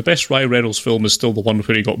 The best Ryan Reynolds film is still the one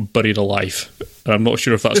where he got buried alive. And I'm not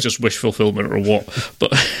sure if that's just wish fulfillment or what,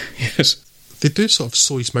 but yes. They do sort of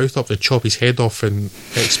sew his mouth up and chop his head off in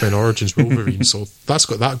X-Men Origins Wolverine, so that's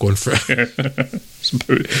got that going for it.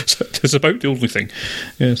 It's about the only thing,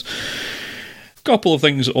 yes. Couple of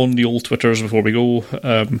things on the old Twitters before we go.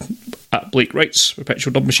 At Blake Wrights,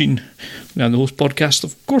 Perpetual Dumb Machine, and the host podcast,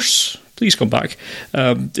 of course. Please come back.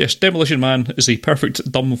 Yes, Demolition Man is a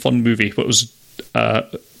perfect dumb fun movie, but it was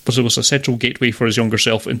a central gateway for his younger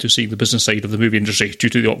self into seeing the business side of the movie industry due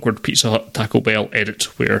to the awkward Pizza Hut Taco Bell edit,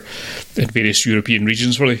 where in various European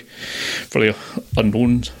regions for the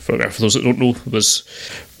unknown, for those that don't know, was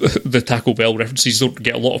the Taco Bell references don't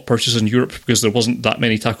get a lot of purchase in Europe because there wasn't that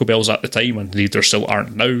many Taco Bells at the time, and there still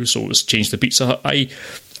aren't now, so it was changed to Pizza Hut. I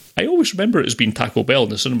always remember it as being Taco Bell in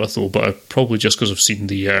the cinema though, but probably just because I've seen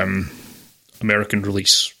the American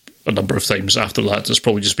release a number of times after that. It's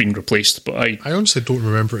probably just been replaced. But I honestly don't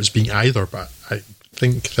remember it as being either, but I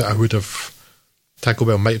think that I would have... Taco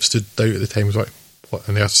Bell might have stood out at the time. I was like, what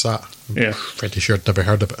on earth's that? I'm pretty sure I'd never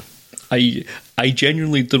heard of it. I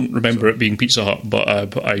genuinely don't remember it being Pizza Hut, but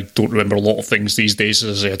I don't remember a lot of things these days.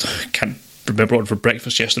 As I said, I can't remember what for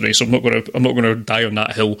breakfast yesterday, so I'm not going to die on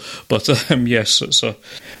that hill. But yes, it's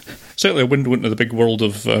certainly a window into the big world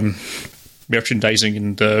of merchandising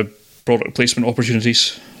and product placement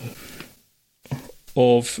opportunities.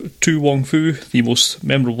 Of Tu Wong Fu, the most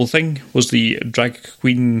memorable thing was the drag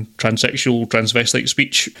queen transsexual transvestite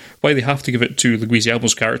speech. Why they have to give it to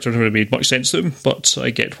Leguizamo character never made much sense to him, but I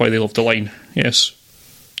get why they loved the line. Yes,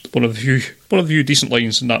 one of the few decent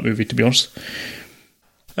lines in that movie, to be honest.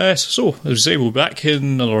 So, as I say, we'll be back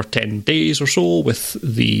in another 10 days or so with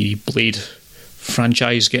the Blade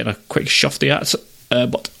franchise getting a quick shufty at.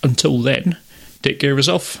 But until then, take care of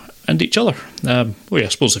yourself and each other. I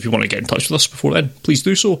suppose if you want to get in touch with us before then, please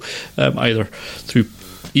do so, either through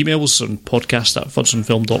emails on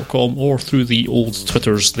podcast@fudsonfilm.com or through the old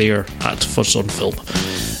Twitters there at fudsonfilm.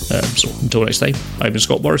 So until next time, I've been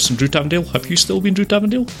Scott Morris and Drew Tavendale. Have you still been Drew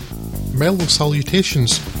Tavendale? Mellow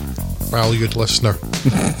salutations, valued listener,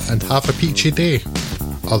 and have a peachy day.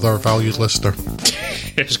 other valued listener.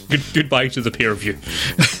 Yes, goodbye to the pair of you.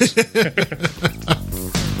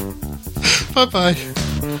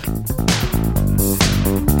 Bye-bye.